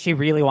 she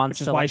really wants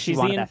Which is to. why Like, she she's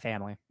wanted the that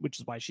family. Which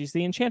is why she's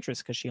the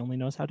enchantress, because she only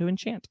knows how to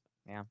enchant.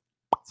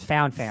 It's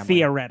found family.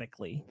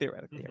 Theoretically.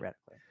 Theoretically.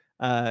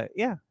 Theoretically.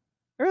 Yeah.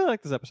 I really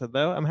like this episode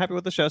though. I'm happy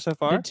with the show so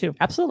far. Did too.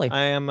 Absolutely.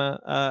 I am.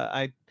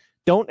 I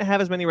don't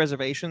have as many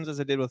reservations as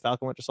I did with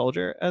Falcon Winter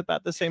Soldier at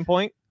about the same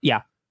point.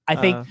 I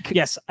think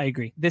Yes, I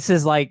agree. this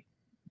is like,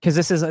 because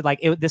this is like,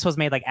 this was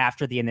made like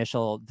after the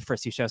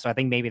first two shows. So I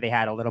think maybe they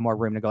had a little more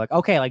room to go like,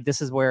 okay, like this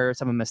is where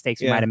some of the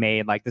mistakes we Yeah. might have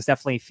made. Like this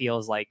definitely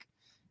feels like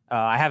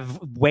I have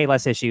way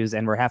less issues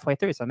and we're halfway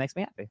through. So it makes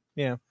me happy.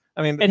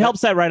 I mean, it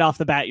helps that right off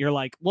the bat you're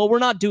like, well, we're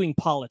not doing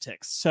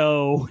politics,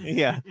 so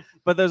Yeah,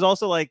 but there's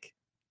also like,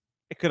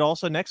 it could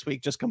also next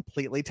week just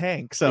completely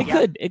tank. So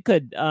it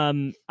could.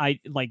 I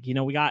like,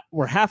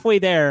 we're halfway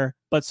there,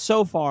 but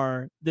so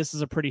far this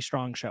is a pretty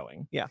strong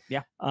showing. Yeah.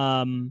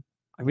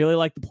 I really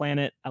like the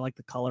planet. I like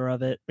the color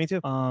of it. Me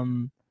too.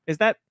 Is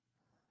that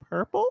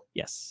purple?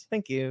 Yes.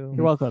 Thank you.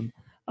 You're welcome.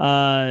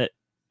 I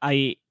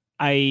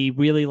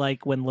really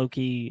like when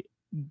Loki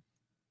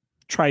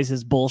tries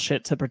his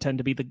bullshit to pretend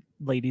to be the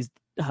lady's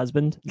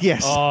husband.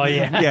 Yes. Oh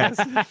yeah.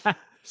 Yes.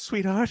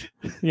 Sweetheart.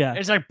 Yeah.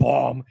 It's like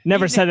bomb.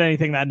 Never said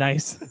anything that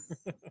nice.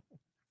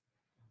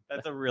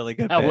 That's a really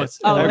good That bit. was-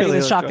 Oh, I really the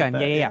enjoyed shotgun.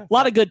 that, Yeah.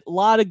 A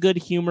lot of good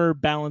humor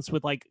balanced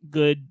with like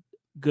good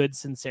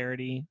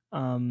sincerity.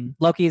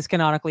 Loki's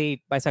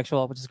canonically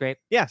bisexual, which is great.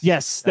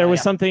 Yes. There was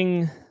Yeah.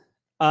 something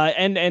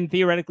and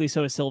theoretically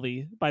so is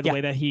Sylvie, by the Yeah.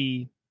 way that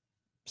he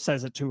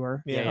says it to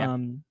her. Yeah.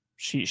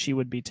 She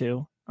would be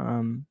too.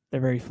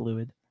 They're very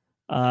fluid.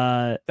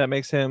 That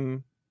makes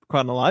him,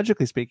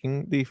 chronologically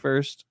speaking, the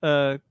first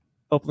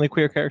openly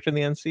queer character in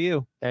the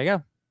MCU. There you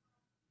go.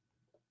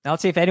 Now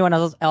let's see if anyone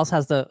else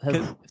has if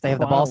they have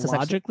the balls to sexually.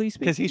 logically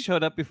speaking. Because he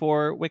showed up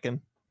before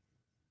Wiccan.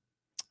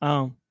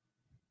 Oh.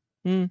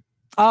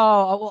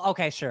 Oh, well,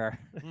 okay, sure.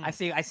 I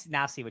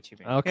now see what you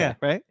mean. Okay. Yeah,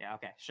 right? Yeah,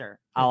 okay, sure.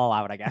 I'll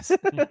allow it, I guess.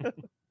 The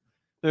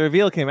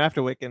reveal came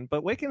after Wiccan,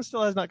 but Wiccan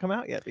still has not come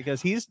out yet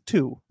because he's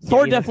 2.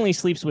 Thor Yeah. definitely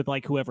sleeps with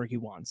like whoever he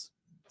wants.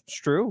 It's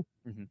true.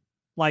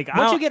 Like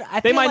Once you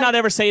get, they might not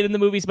ever say it in the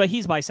movies, but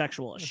he's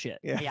bisexual as shit.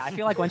 Yeah. Yeah, I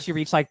feel like once you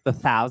reach like the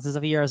thousands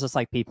of years, it's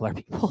like people are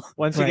people.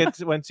 Once you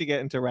get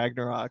into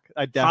Ragnarok,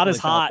 I definitely Hot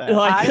as felt hot. that.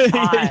 Like Hot is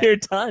hot. you're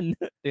done.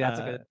 Dude, that's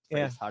a good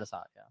yeah. phrase. Hot as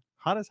hot. Yeah.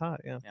 Hot is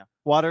hot. Yeah. Yeah.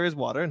 Water is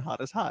water, and hot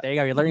is hot. There you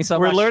go. You're learning so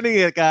We're much. learning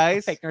it,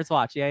 guys. Fake nerds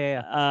watch.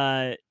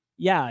 Yeah.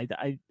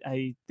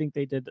 I think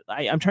they did.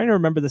 I'm trying to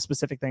remember the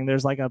specific thing.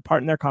 There's like a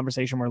part in their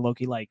conversation where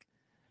Loki like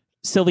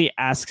Sylvie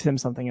asks him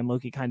something and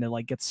Loki kind of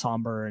like gets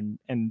somber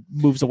and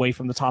moves away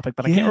from the topic,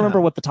 but I can't Yeah. remember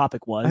what the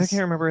topic was. I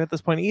can't remember at this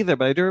point either,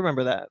 but I do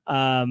remember that.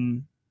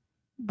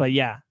 But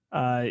yeah,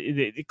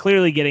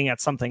 clearly getting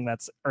at something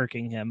that's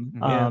irking him,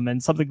 Yeah.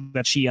 and something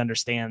that she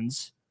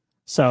understands.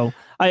 So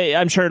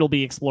I'm sure it'll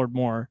be explored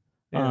more.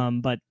 Yeah.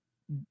 But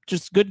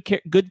just good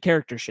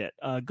character shit.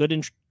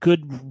 Good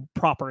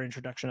proper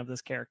introduction of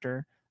this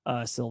character,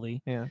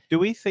 Sylvie. Yeah. Do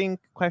we think,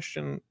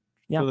 question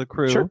Yeah, for the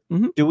crew, Sure.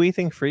 Mhm. do we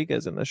think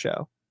Frigga's in the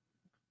show?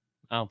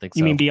 I don't think so.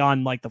 You mean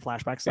beyond like the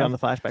flashback stuff? On the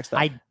flashback stuff?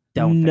 I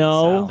don't.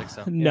 No, Think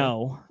so. think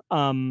so.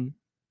 no.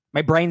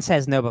 My brain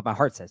says no, but my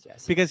heart says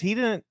yes. Because he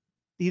didn't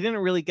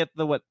really get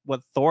what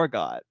Thor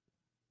got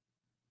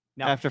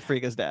No. after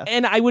Frigga's death.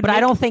 And I would, But I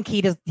make- don't think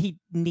he does. He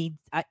needs.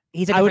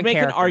 He's a I would different make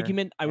an character.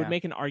 argument. I would Yeah.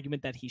 make an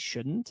argument that he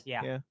shouldn't.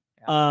 Yeah.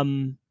 Yeah.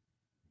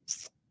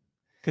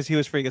 Because he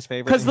was Frigga's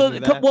favorite. Because and he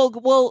knew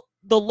that.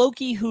 the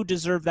Loki who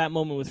deserved that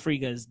moment with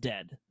Frigga is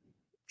dead.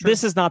 True.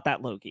 This is not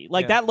that Loki.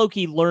 Like Yeah. that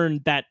Loki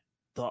learned that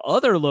the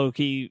other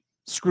Loki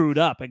screwed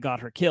up and got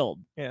her killed.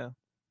 Yeah.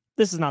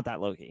 This is not that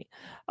Loki.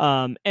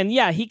 And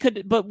yeah, he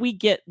could, but we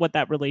get what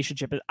that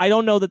relationship is. I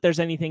don't know that there's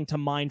anything to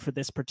mine for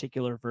this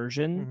particular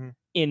version Mhm.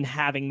 in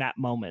having that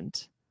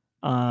moment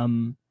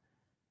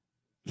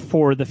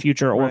for the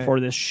future or Right. for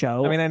this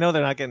show. I mean, I know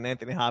they're not getting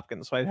Anthony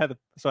Hopkins, so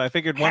I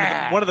figured one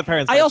of the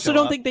parents. I might also show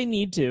don't up. think they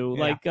need to.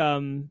 Yeah.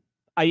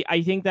 Like,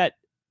 I think that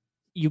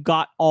you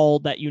got all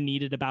that you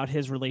needed about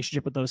his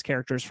relationship with those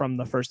characters from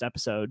the first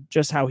episode.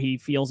 Just how he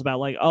feels about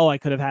like, oh, I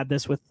could have had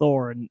this with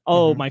Thor, and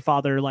oh, Mhm. my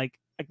father like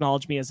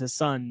acknowledged me as his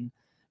son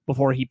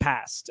before he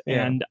passed,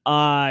 Yeah. and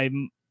I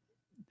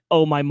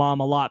owe my mom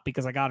a lot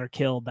because I got her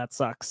killed. That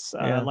sucks.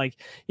 Yeah. Like,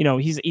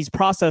 he's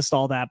processed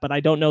all that, but I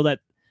don't know that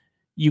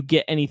you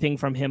get anything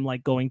from him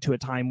like going to a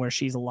time where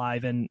she's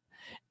alive. And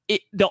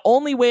the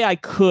only way I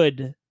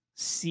could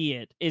see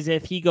it is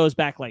if he goes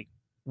back like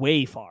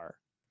way far,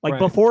 like Right.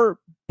 before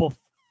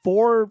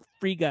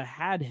Frigga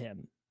had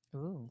him.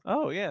 Ooh.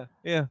 Oh yeah,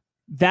 yeah.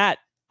 That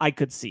I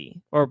could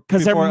see, Or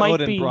 'Cause there before might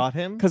Odin be- brought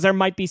him. because there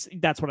might be.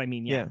 That's what I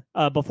mean. Yeah.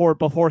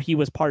 Before he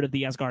was part of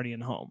the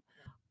Asgardian home,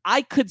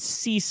 I could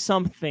see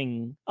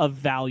something of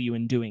value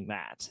in doing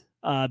that.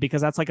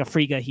 Because that's like a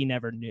Frigga he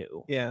never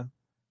knew. Yeah.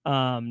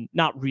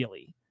 Not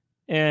really.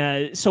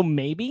 So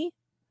maybe,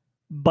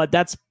 but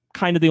that's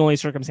kind of the only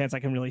circumstance I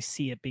can really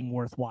see it being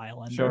worthwhile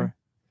under. Sure.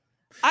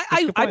 That's a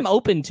I'm good point.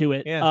 open to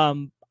it. Yeah.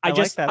 I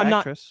like that I'm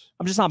actress.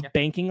 I'm just not Yeah.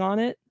 banking on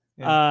it.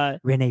 Yeah.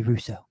 Rene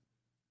Russo.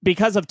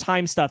 Because of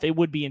time stuff, it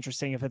would be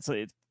interesting if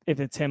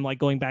it's him like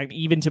going back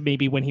even to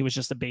maybe when he was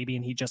just a baby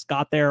and he just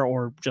got there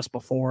or just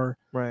before.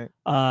 Right.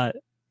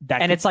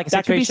 It's like a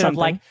that could be situation of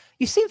like, something.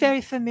 you seem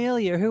very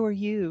familiar. Who are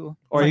you?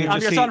 Or Like, you I'm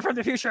just your see- son from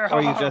the future.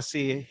 Or you just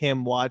see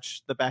him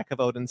watch the back of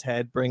Odin's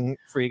head bring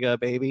Frigga a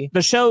baby.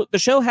 The show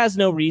has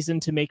no reason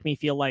to make me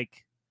feel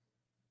like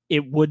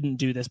it wouldn't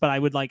do this, but I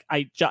would like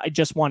I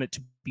just want it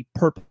to be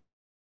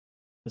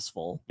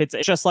purposeful. It's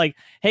just like,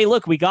 hey,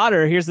 look, we got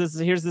her. Here's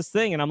this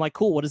thing, and I'm like,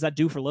 cool. What does that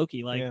do for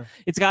Loki? Like, Yeah.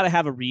 it's got to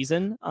have a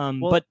reason.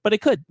 Well- But it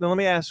could. Now let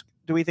me ask: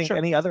 do we think Sure.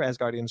 any other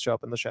Asgardians show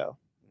up in the show?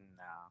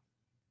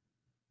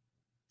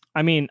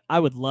 I mean, I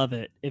would love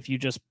it if you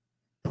just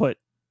put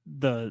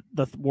the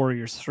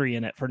Warriors 3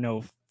 in it for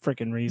no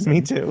freaking reason.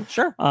 Me too.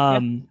 Sure.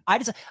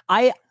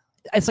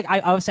 It's like I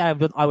obviously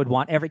I would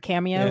want every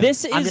cameo. Yeah.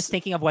 I'm just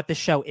thinking of what the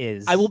show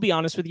is. I will be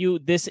honest with you.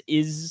 This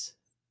is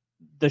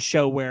the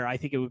show where I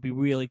think it would be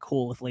really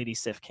cool if Lady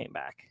Sif came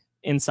back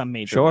in some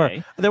major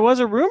way. There was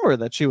a rumor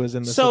that she was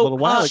in this a little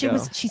while ago.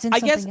 She's in I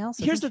something guess else.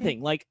 here's the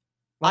thing. Like,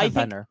 Love I and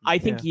think Thunder. I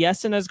think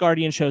yes, an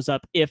Asgardian shows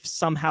up if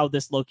somehow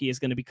this Loki is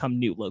going to become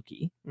new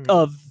Loki Mhm.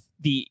 of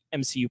the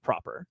MCU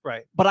proper.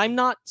 Right. But I'm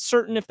not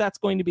certain if that's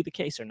going to be the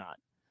case or not.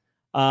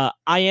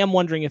 I am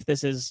wondering if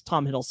this is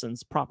Tom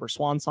Hiddleston's proper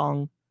swan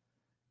song.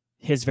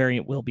 His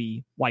variant will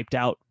be wiped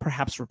out,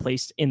 perhaps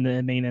replaced in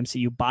the main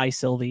MCU by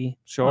Sylvie.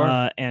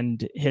 Sure.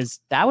 And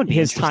That would be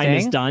his time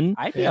is interesting. done.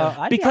 I'd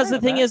Yeah. be Because alright the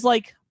with thing that. is,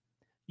 like,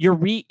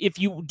 if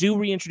you do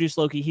reintroduce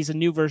Loki, he's a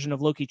new version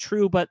of Loki,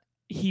 true, but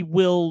he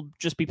will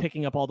just be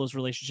picking up all those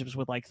relationships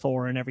with like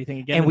Thor and everything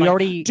again. and we like,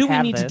 already do we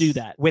have need to this do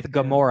that? with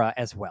Gamora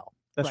as well,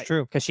 That's Right.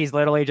 true. because she's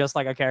literally just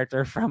like a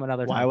character from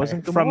another. Why time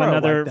wasn't period. from Gamora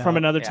another wiped from out?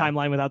 another Yeah.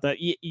 timeline without the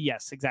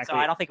yes, exactly. So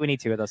I don't think we need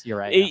two of those. You're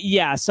right.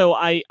 Yeah, so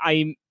I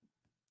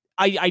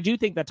do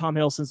think that Tom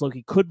Hiddleston's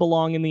Loki could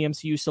belong in the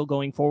MCU still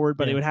going forward,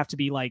 but it Yeah. would have to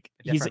be like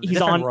A different he's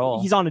on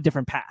role. he's on a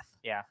different path.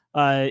 Yeah.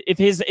 If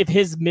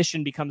his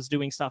mission becomes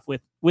doing stuff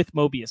with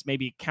Mobius,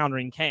 maybe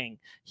countering Kang,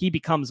 he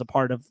becomes a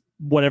part of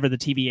whatever the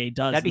TVA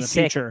does That'd in be the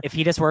sick future. if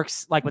he just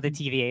works like with the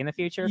TVA in the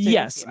future. too.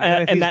 Yes, You know? And if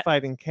and he's that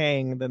fighting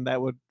Kang, then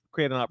that would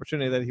create an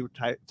opportunity that he would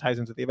ties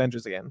into the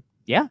Avengers again.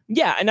 yeah,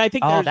 and I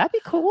think Oh, that'd be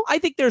cool. I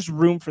think there's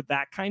room for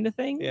that kind of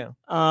thing. Yeah.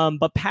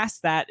 But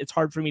past that, it's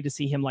hard for me to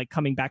see him like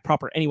coming back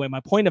proper. Anyway, my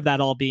point of that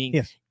all being,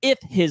 Yes. if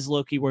his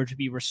Loki were to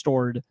be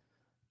restored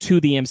to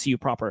the MCU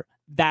proper,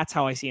 that's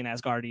how I see an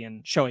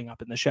Asgardian showing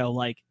up in the show.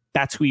 Like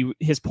that's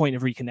his point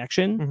of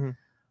reconnection, Mhm.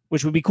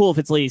 which would be cool if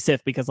it's Lady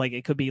Sif, because like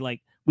it could be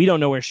like we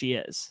don't know where she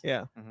is.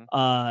 Yeah.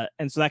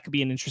 And so that could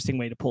be an interesting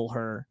way to pull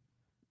her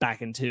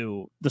back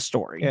into the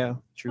story. Yeah.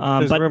 True.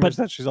 There's but rumors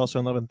that she's also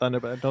in Love and Thunder,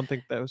 but I don't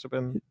think those have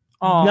been.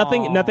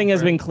 nothing has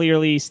right. been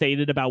clearly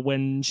stated about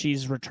when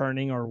she's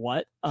returning or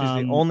what. She's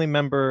the only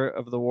member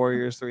of the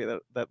Warriors 3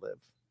 that live,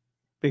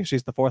 because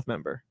she's the fourth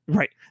member.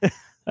 right.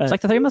 It's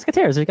like the Three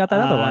Musketeers. We got that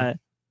other one.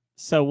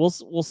 So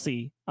we'll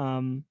see. I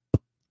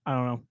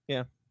don't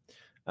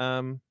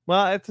know.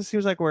 Well, it just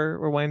seems like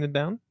we're winding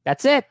down.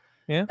 That's it.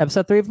 Yeah.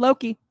 Episode 3 of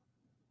Loki.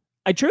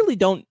 I truly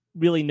don't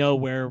really know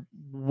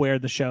where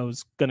the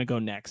show's gonna go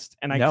next,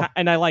 and No.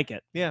 I like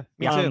it. Yeah,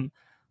 me too.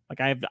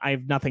 Like I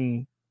have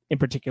nothing in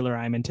particular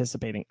I'm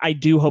anticipating. I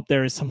do hope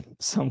there is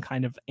some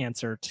kind of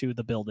answer to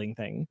the building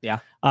thing. Yeah.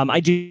 I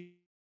do.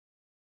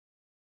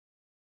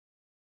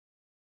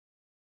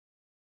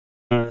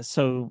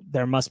 So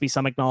there must be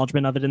some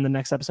acknowledgement of it in the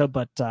next episode,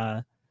 but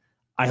I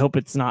hope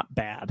it's not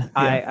bad.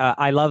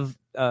 I love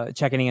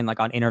checking in like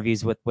on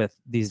interviews with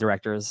these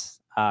directors,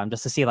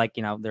 just to see like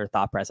their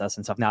thought process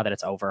and stuff now that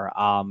it's over.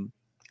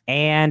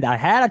 And I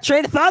had a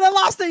train of thought, I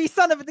lost it. You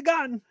son of a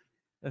gun.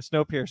 A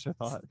Snowpiercer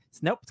thought.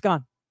 Nope, it's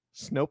gone.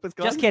 Snope is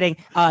gone. Just kidding.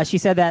 She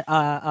said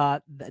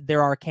that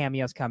there are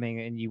cameos coming,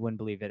 and you wouldn't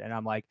believe it. And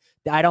I'm like,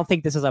 I don't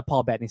think this is a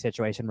Paul Bettany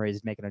situation where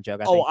he's making a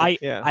joke. I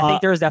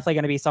think there's definitely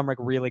going to be some like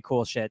really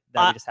cool shit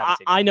that we just haven't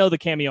seen. I know the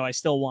cameo I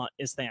still want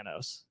is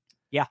Thanos.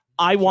 Yeah,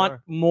 I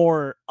want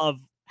more of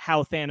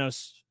how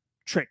Thanos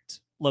tricked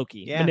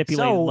Loki,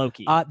 manipulated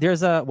Loki.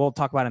 We'll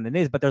talk about it in the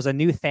news, but there's a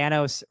new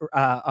Thanos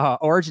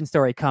origin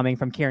story coming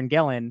from Kieran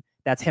Gillen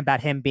that's about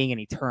him being an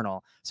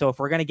Eternal. So if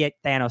we're gonna get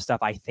Thanos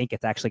stuff, I think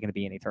it's actually gonna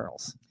be in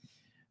Eternals.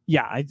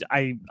 Yeah,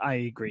 I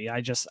agree.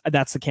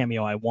 That's the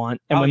cameo I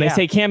want. And when they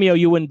say cameo,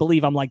 you wouldn't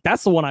believe. I'm like,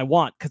 that's the one I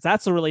want, because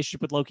that's the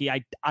relationship with Loki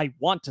I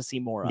want to see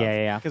more of.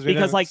 Yeah.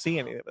 Because like see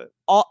any of it.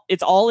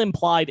 It's all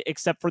implied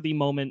except for the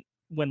moment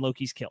when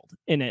Loki's killed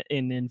in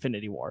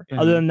Infinity War. Mhm.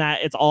 Other than that,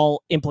 it's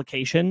all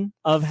implication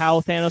of how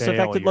Thanos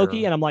affected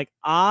Loki. And I'm like,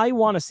 I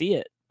want to see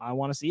it. I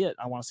want to see it.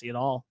 I want to see it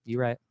all.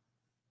 You're right.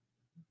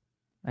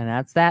 And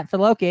that's that for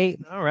Loki.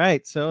 All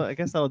right, so I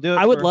guess that'll do it.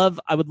 I would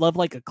love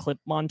like a clip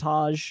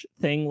montage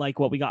thing, like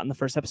what we got in the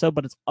first episode,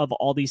 but it's of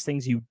all these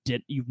things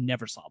you've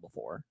never saw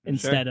before,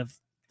 instead of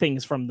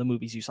things from the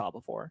movies you saw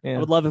before. Yeah. I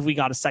would love if we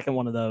got a second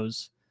one of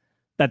those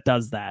that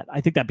does that. I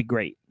think that'd be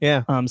great.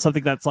 Yeah.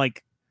 Something that's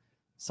like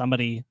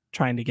somebody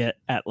trying to get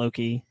at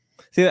Loki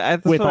See,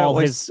 with all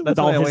his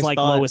like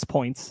lowest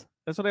points.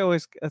 That's what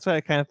I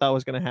kind of thought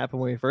was going to happen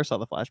when we first saw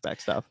the flashback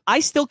stuff.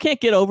 I still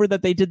can't get over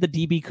that they did the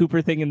DB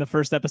Cooper thing in the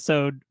first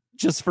episode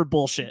just for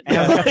bullshit. And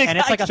it's like I a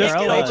can't get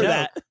throwaway over joke.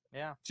 that.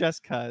 Yeah.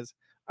 Just cause.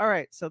 All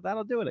right, so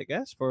that'll do it, I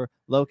guess, for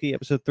Loki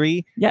episode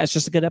 3. Yeah, it's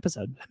just a good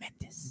episode.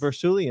 Lamentis.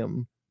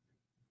 Versulium.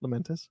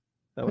 Lamentis.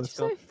 That was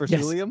What'd called you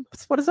Versulium.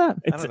 What is that?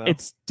 don't know.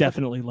 It's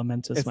definitely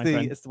Lamentis, my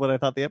friend. It's what I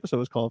thought the episode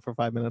was called for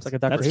 5 minutes. It's like a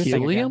Doctor That's Who thing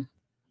again. helium?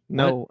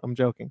 No, I'm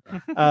joking.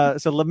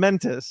 So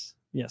Lamentis.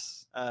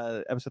 Yes.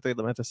 Episode 3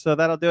 Lamentis. So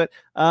that'll do it.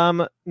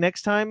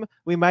 Next time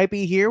we might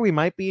be here. We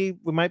might be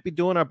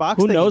doing our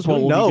box. Who thing. knows what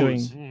Who we'll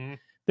knows? be doing?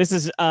 This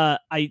is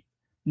I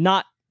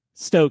not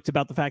stoked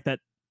about the fact that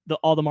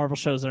all the Marvel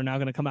shows are now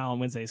going to come out on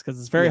Wednesdays because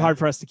it's very Yeah. hard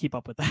for us to keep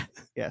up with that.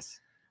 Yes.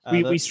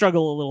 We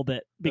struggle a little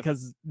bit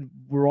because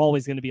we're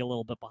always going to be a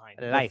little bit behind.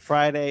 The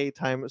Friday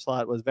time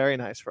slot was very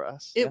nice for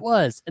us. It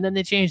was, and then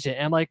they changed it,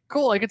 and I'm like,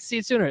 cool, I get to see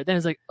it sooner. Then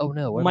it's like, oh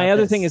no. What My about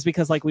other this? thing is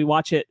because like we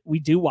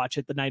do watch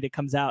it the night it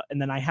comes out,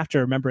 and then I have to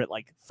remember it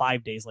like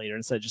 5 days later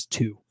instead of just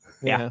 2.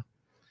 Yeah.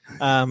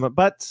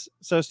 But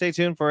so stay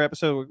tuned for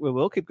episode. We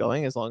will keep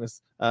going as long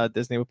as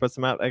Disney will put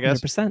them out, I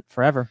guess. 100%.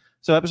 Forever.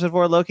 So episode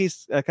 4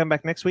 Loki's come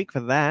back next week for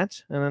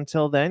that. And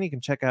until then, you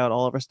can check out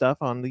all of our stuff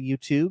on the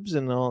YouTubes,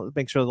 and I'll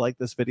make sure to like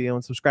this video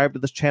and subscribe to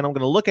this channel. I'm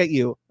going to look at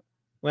you.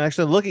 I'm going to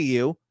actually look at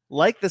you.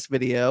 Like this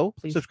video.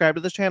 Please. Subscribe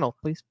to this channel.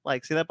 Please.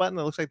 Like, see that button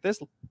that looks like this?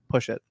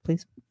 Push it.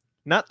 Please.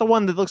 Not the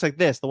one that looks like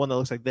this. The one that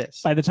looks like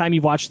this. By the time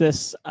you've watched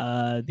this,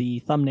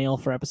 the thumbnail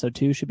for episode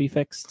 2 should be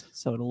fixed,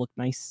 so it'll look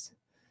nice.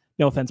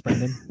 No offense,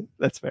 Brendan.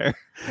 That's fair.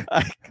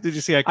 Did you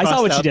see? I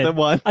saw what crossed you out did. the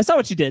one. I saw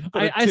what you did.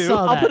 I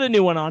saw I'll that. put a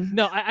new one on.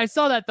 No, I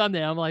saw that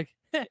thumbnail. I'm like,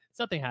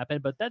 something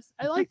happened, but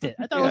I liked it.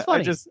 I thought it was Yeah, funny.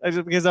 I just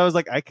because I was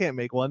like, I can't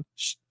make one.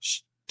 Shh,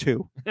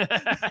 2.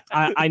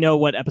 I know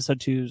what episode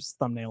 2's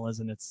thumbnail is,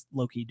 and it's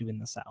Loki doing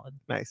the salad.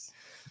 Nice.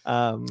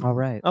 All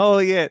right. Oh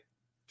yeah.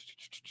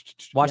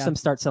 Watch Yeah. them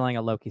start selling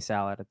a Loki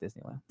salad at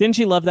Disneyland. Didn't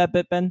you love that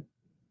bit, Ben?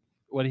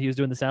 When he was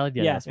doing the salad,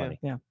 yeah, that's funny.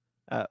 Yeah.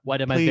 Why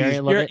did my Please.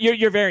 variant love it?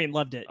 Your variant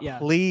loved it. Yeah.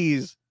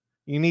 Please,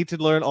 you need to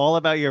learn all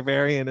about your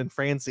variant and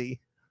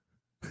Francie.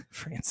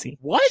 Francie.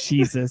 What?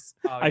 Jesus.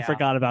 Oh, I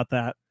forgot about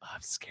that.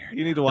 I'm scared.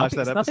 You need to watch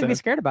that Nothing to be episode.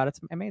 scared about. It's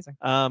amazing.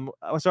 So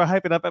we're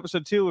hyping up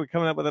episode 2. We're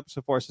coming up with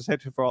episode 4, so stay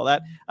tuned for all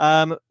that.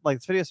 Like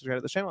this video, subscribe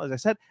to this channel, as I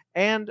said,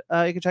 and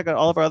you can check out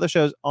all of our other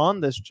shows on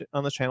this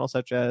channel,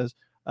 such as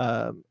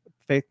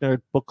Faith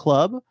Nerd Book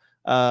Club,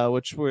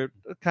 which we're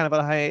kind of on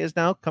a hiatus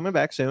now, coming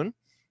back soon.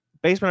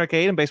 Basement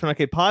Arcade and Basement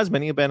Arcade Pause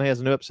Menu. Ben has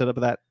a new episode of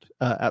that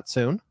out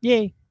soon.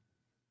 Yay. Do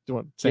you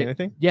want to say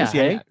anything? Yeah, Just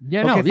yay? yeah,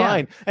 Okay, no, yeah.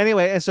 fine.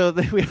 Anyway, and so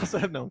we also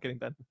have no. I'm kidding,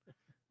 Ben.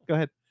 Go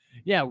ahead.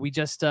 Yeah, we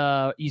just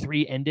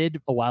E3 ended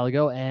a while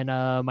ago, and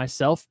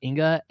myself,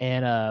 Inga,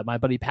 and my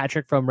buddy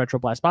Patrick from Retro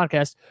Blast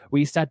Podcast,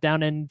 we sat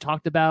down and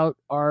talked about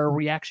our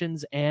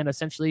reactions and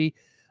essentially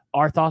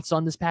our thoughts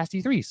on this past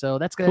E3. So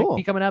that's gonna Cool.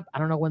 be coming up. I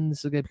don't know when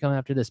this is gonna be coming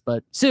after this,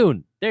 but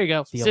soon. There you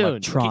go. The soon.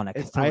 electronic.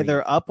 It's 3.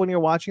 either up when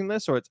you're watching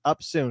this or it's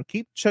up soon.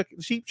 Keep checking.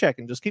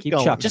 Just keep Keep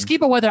going. chucking. Just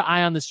keep a weather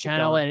eye on this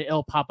channel, going. and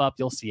it'll pop up.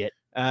 You'll see it.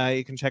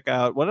 You can check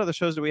out what other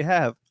shows do we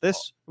have.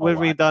 This A when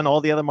we've lot. done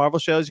all the other Marvel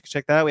shows. You can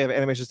check that out. We have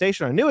Animation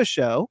Station, our newest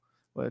show,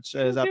 which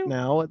is up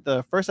now.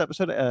 The first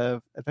episode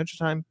of Adventure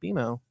Time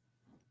BMO.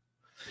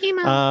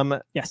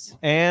 Yes.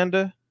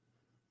 And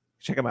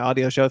check out my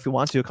audio show if you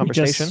want to.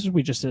 Conversation.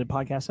 We just did a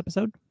podcast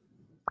episode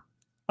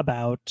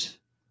about.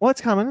 Well,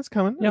 it's coming. It's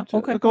coming. Yeah, It's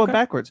okay, going okay.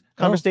 backwards.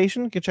 Oh.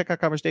 Conversation. You can check out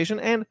Conversation.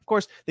 And, of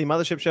course, the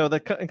Mothership Show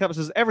that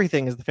encompasses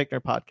everything is the Fake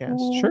Nerd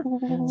Podcast. Sure.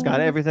 It's got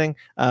everything.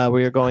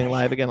 We are going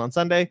live again on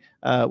Sunday.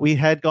 We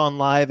had gone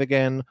live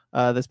again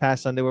this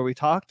past Sunday where we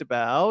talked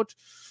about...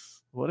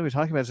 What are we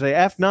talking about today?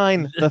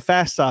 F9, The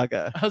Fast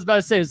Saga. I was about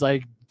to say, it's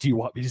like, do you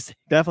want me to say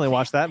Definitely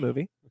watch that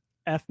movie.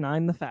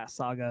 F9 The Fast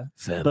Saga.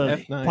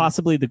 family? F9.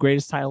 Possibly the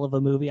greatest title of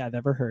a movie I've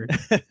ever heard.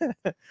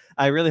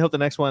 I really hope the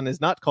next one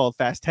is not called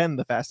Fast 10,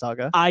 The Fast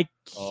Saga. I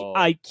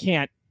Oh.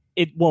 can't.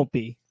 It won't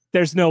be.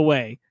 There's no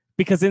way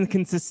because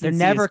inconsistency.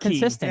 They're never is key.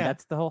 consistent. Yeah.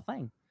 That's the whole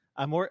thing.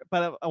 I'm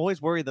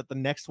always worried that the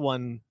next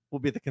one will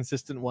be the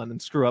consistent one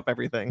and screw up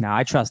everything. No,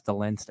 I trust the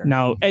Linster.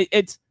 No,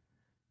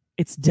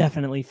 it's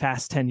definitely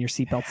fasten your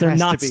seatbelts. They're has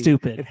to not be.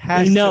 stupid. It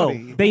has They to know.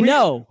 be. They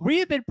know. We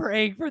have been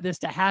praying for this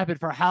to happen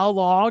for how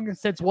long?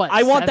 Since what?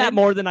 I want that 7?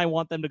 more than I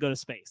want them to go to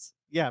space.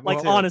 Yeah, me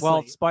Like, too. honestly.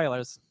 Well,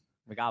 spoilers.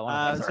 We got one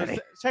of those So already.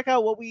 check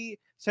out what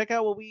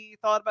we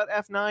thought about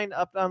F9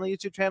 up on the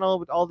YouTube channel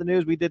with all the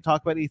news. We did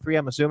talk about E3.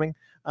 I'm assuming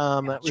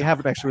we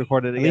haven't actually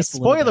recorded it At yet. least a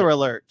little Spoiler bit.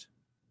 alert.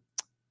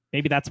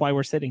 Maybe that's why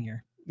we're sitting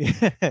here.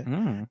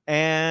 Mm.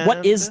 And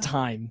What is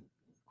time?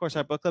 of course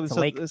our book club? It's a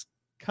So lake. this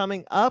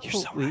coming up You're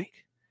so week. right.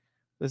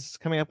 This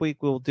coming up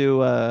week we'll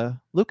do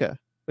Luca.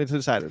 We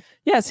decided.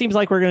 Yeah, it seems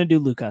like we're gonna do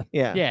Luca.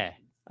 Yeah. Yeah.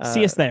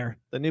 See us there.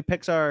 The new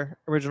Pixar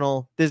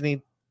original,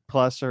 Disney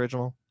Plus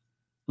original,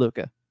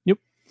 Luca.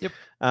 Yep.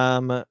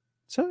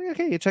 So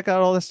okay, you check out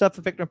all this stuff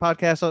at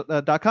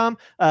fakenerdpodcast.com,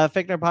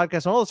 Fake Nerd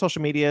Podcast on all the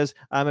social medias.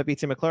 I'm at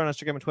BT McClure on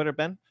Instagram and Twitter.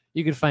 Ben,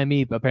 You can find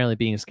me apparently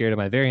being scared of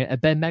my variant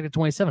at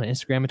BenMagnet27 on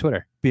Instagram and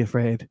Twitter. be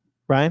afraid.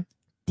 Ryan,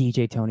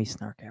 DJ Tony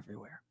Snark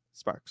everywhere.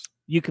 Sparks.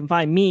 You can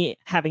find me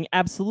having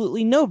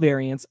absolutely no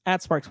variants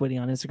at Sparks Witty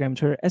on Instagram and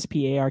Twitter.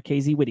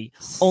 SPARKZ Witty.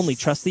 Only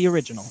trust the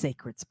original.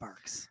 Sacred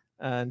Sparks.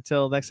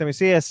 Until next time you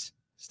see us,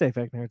 stay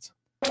fake nerds.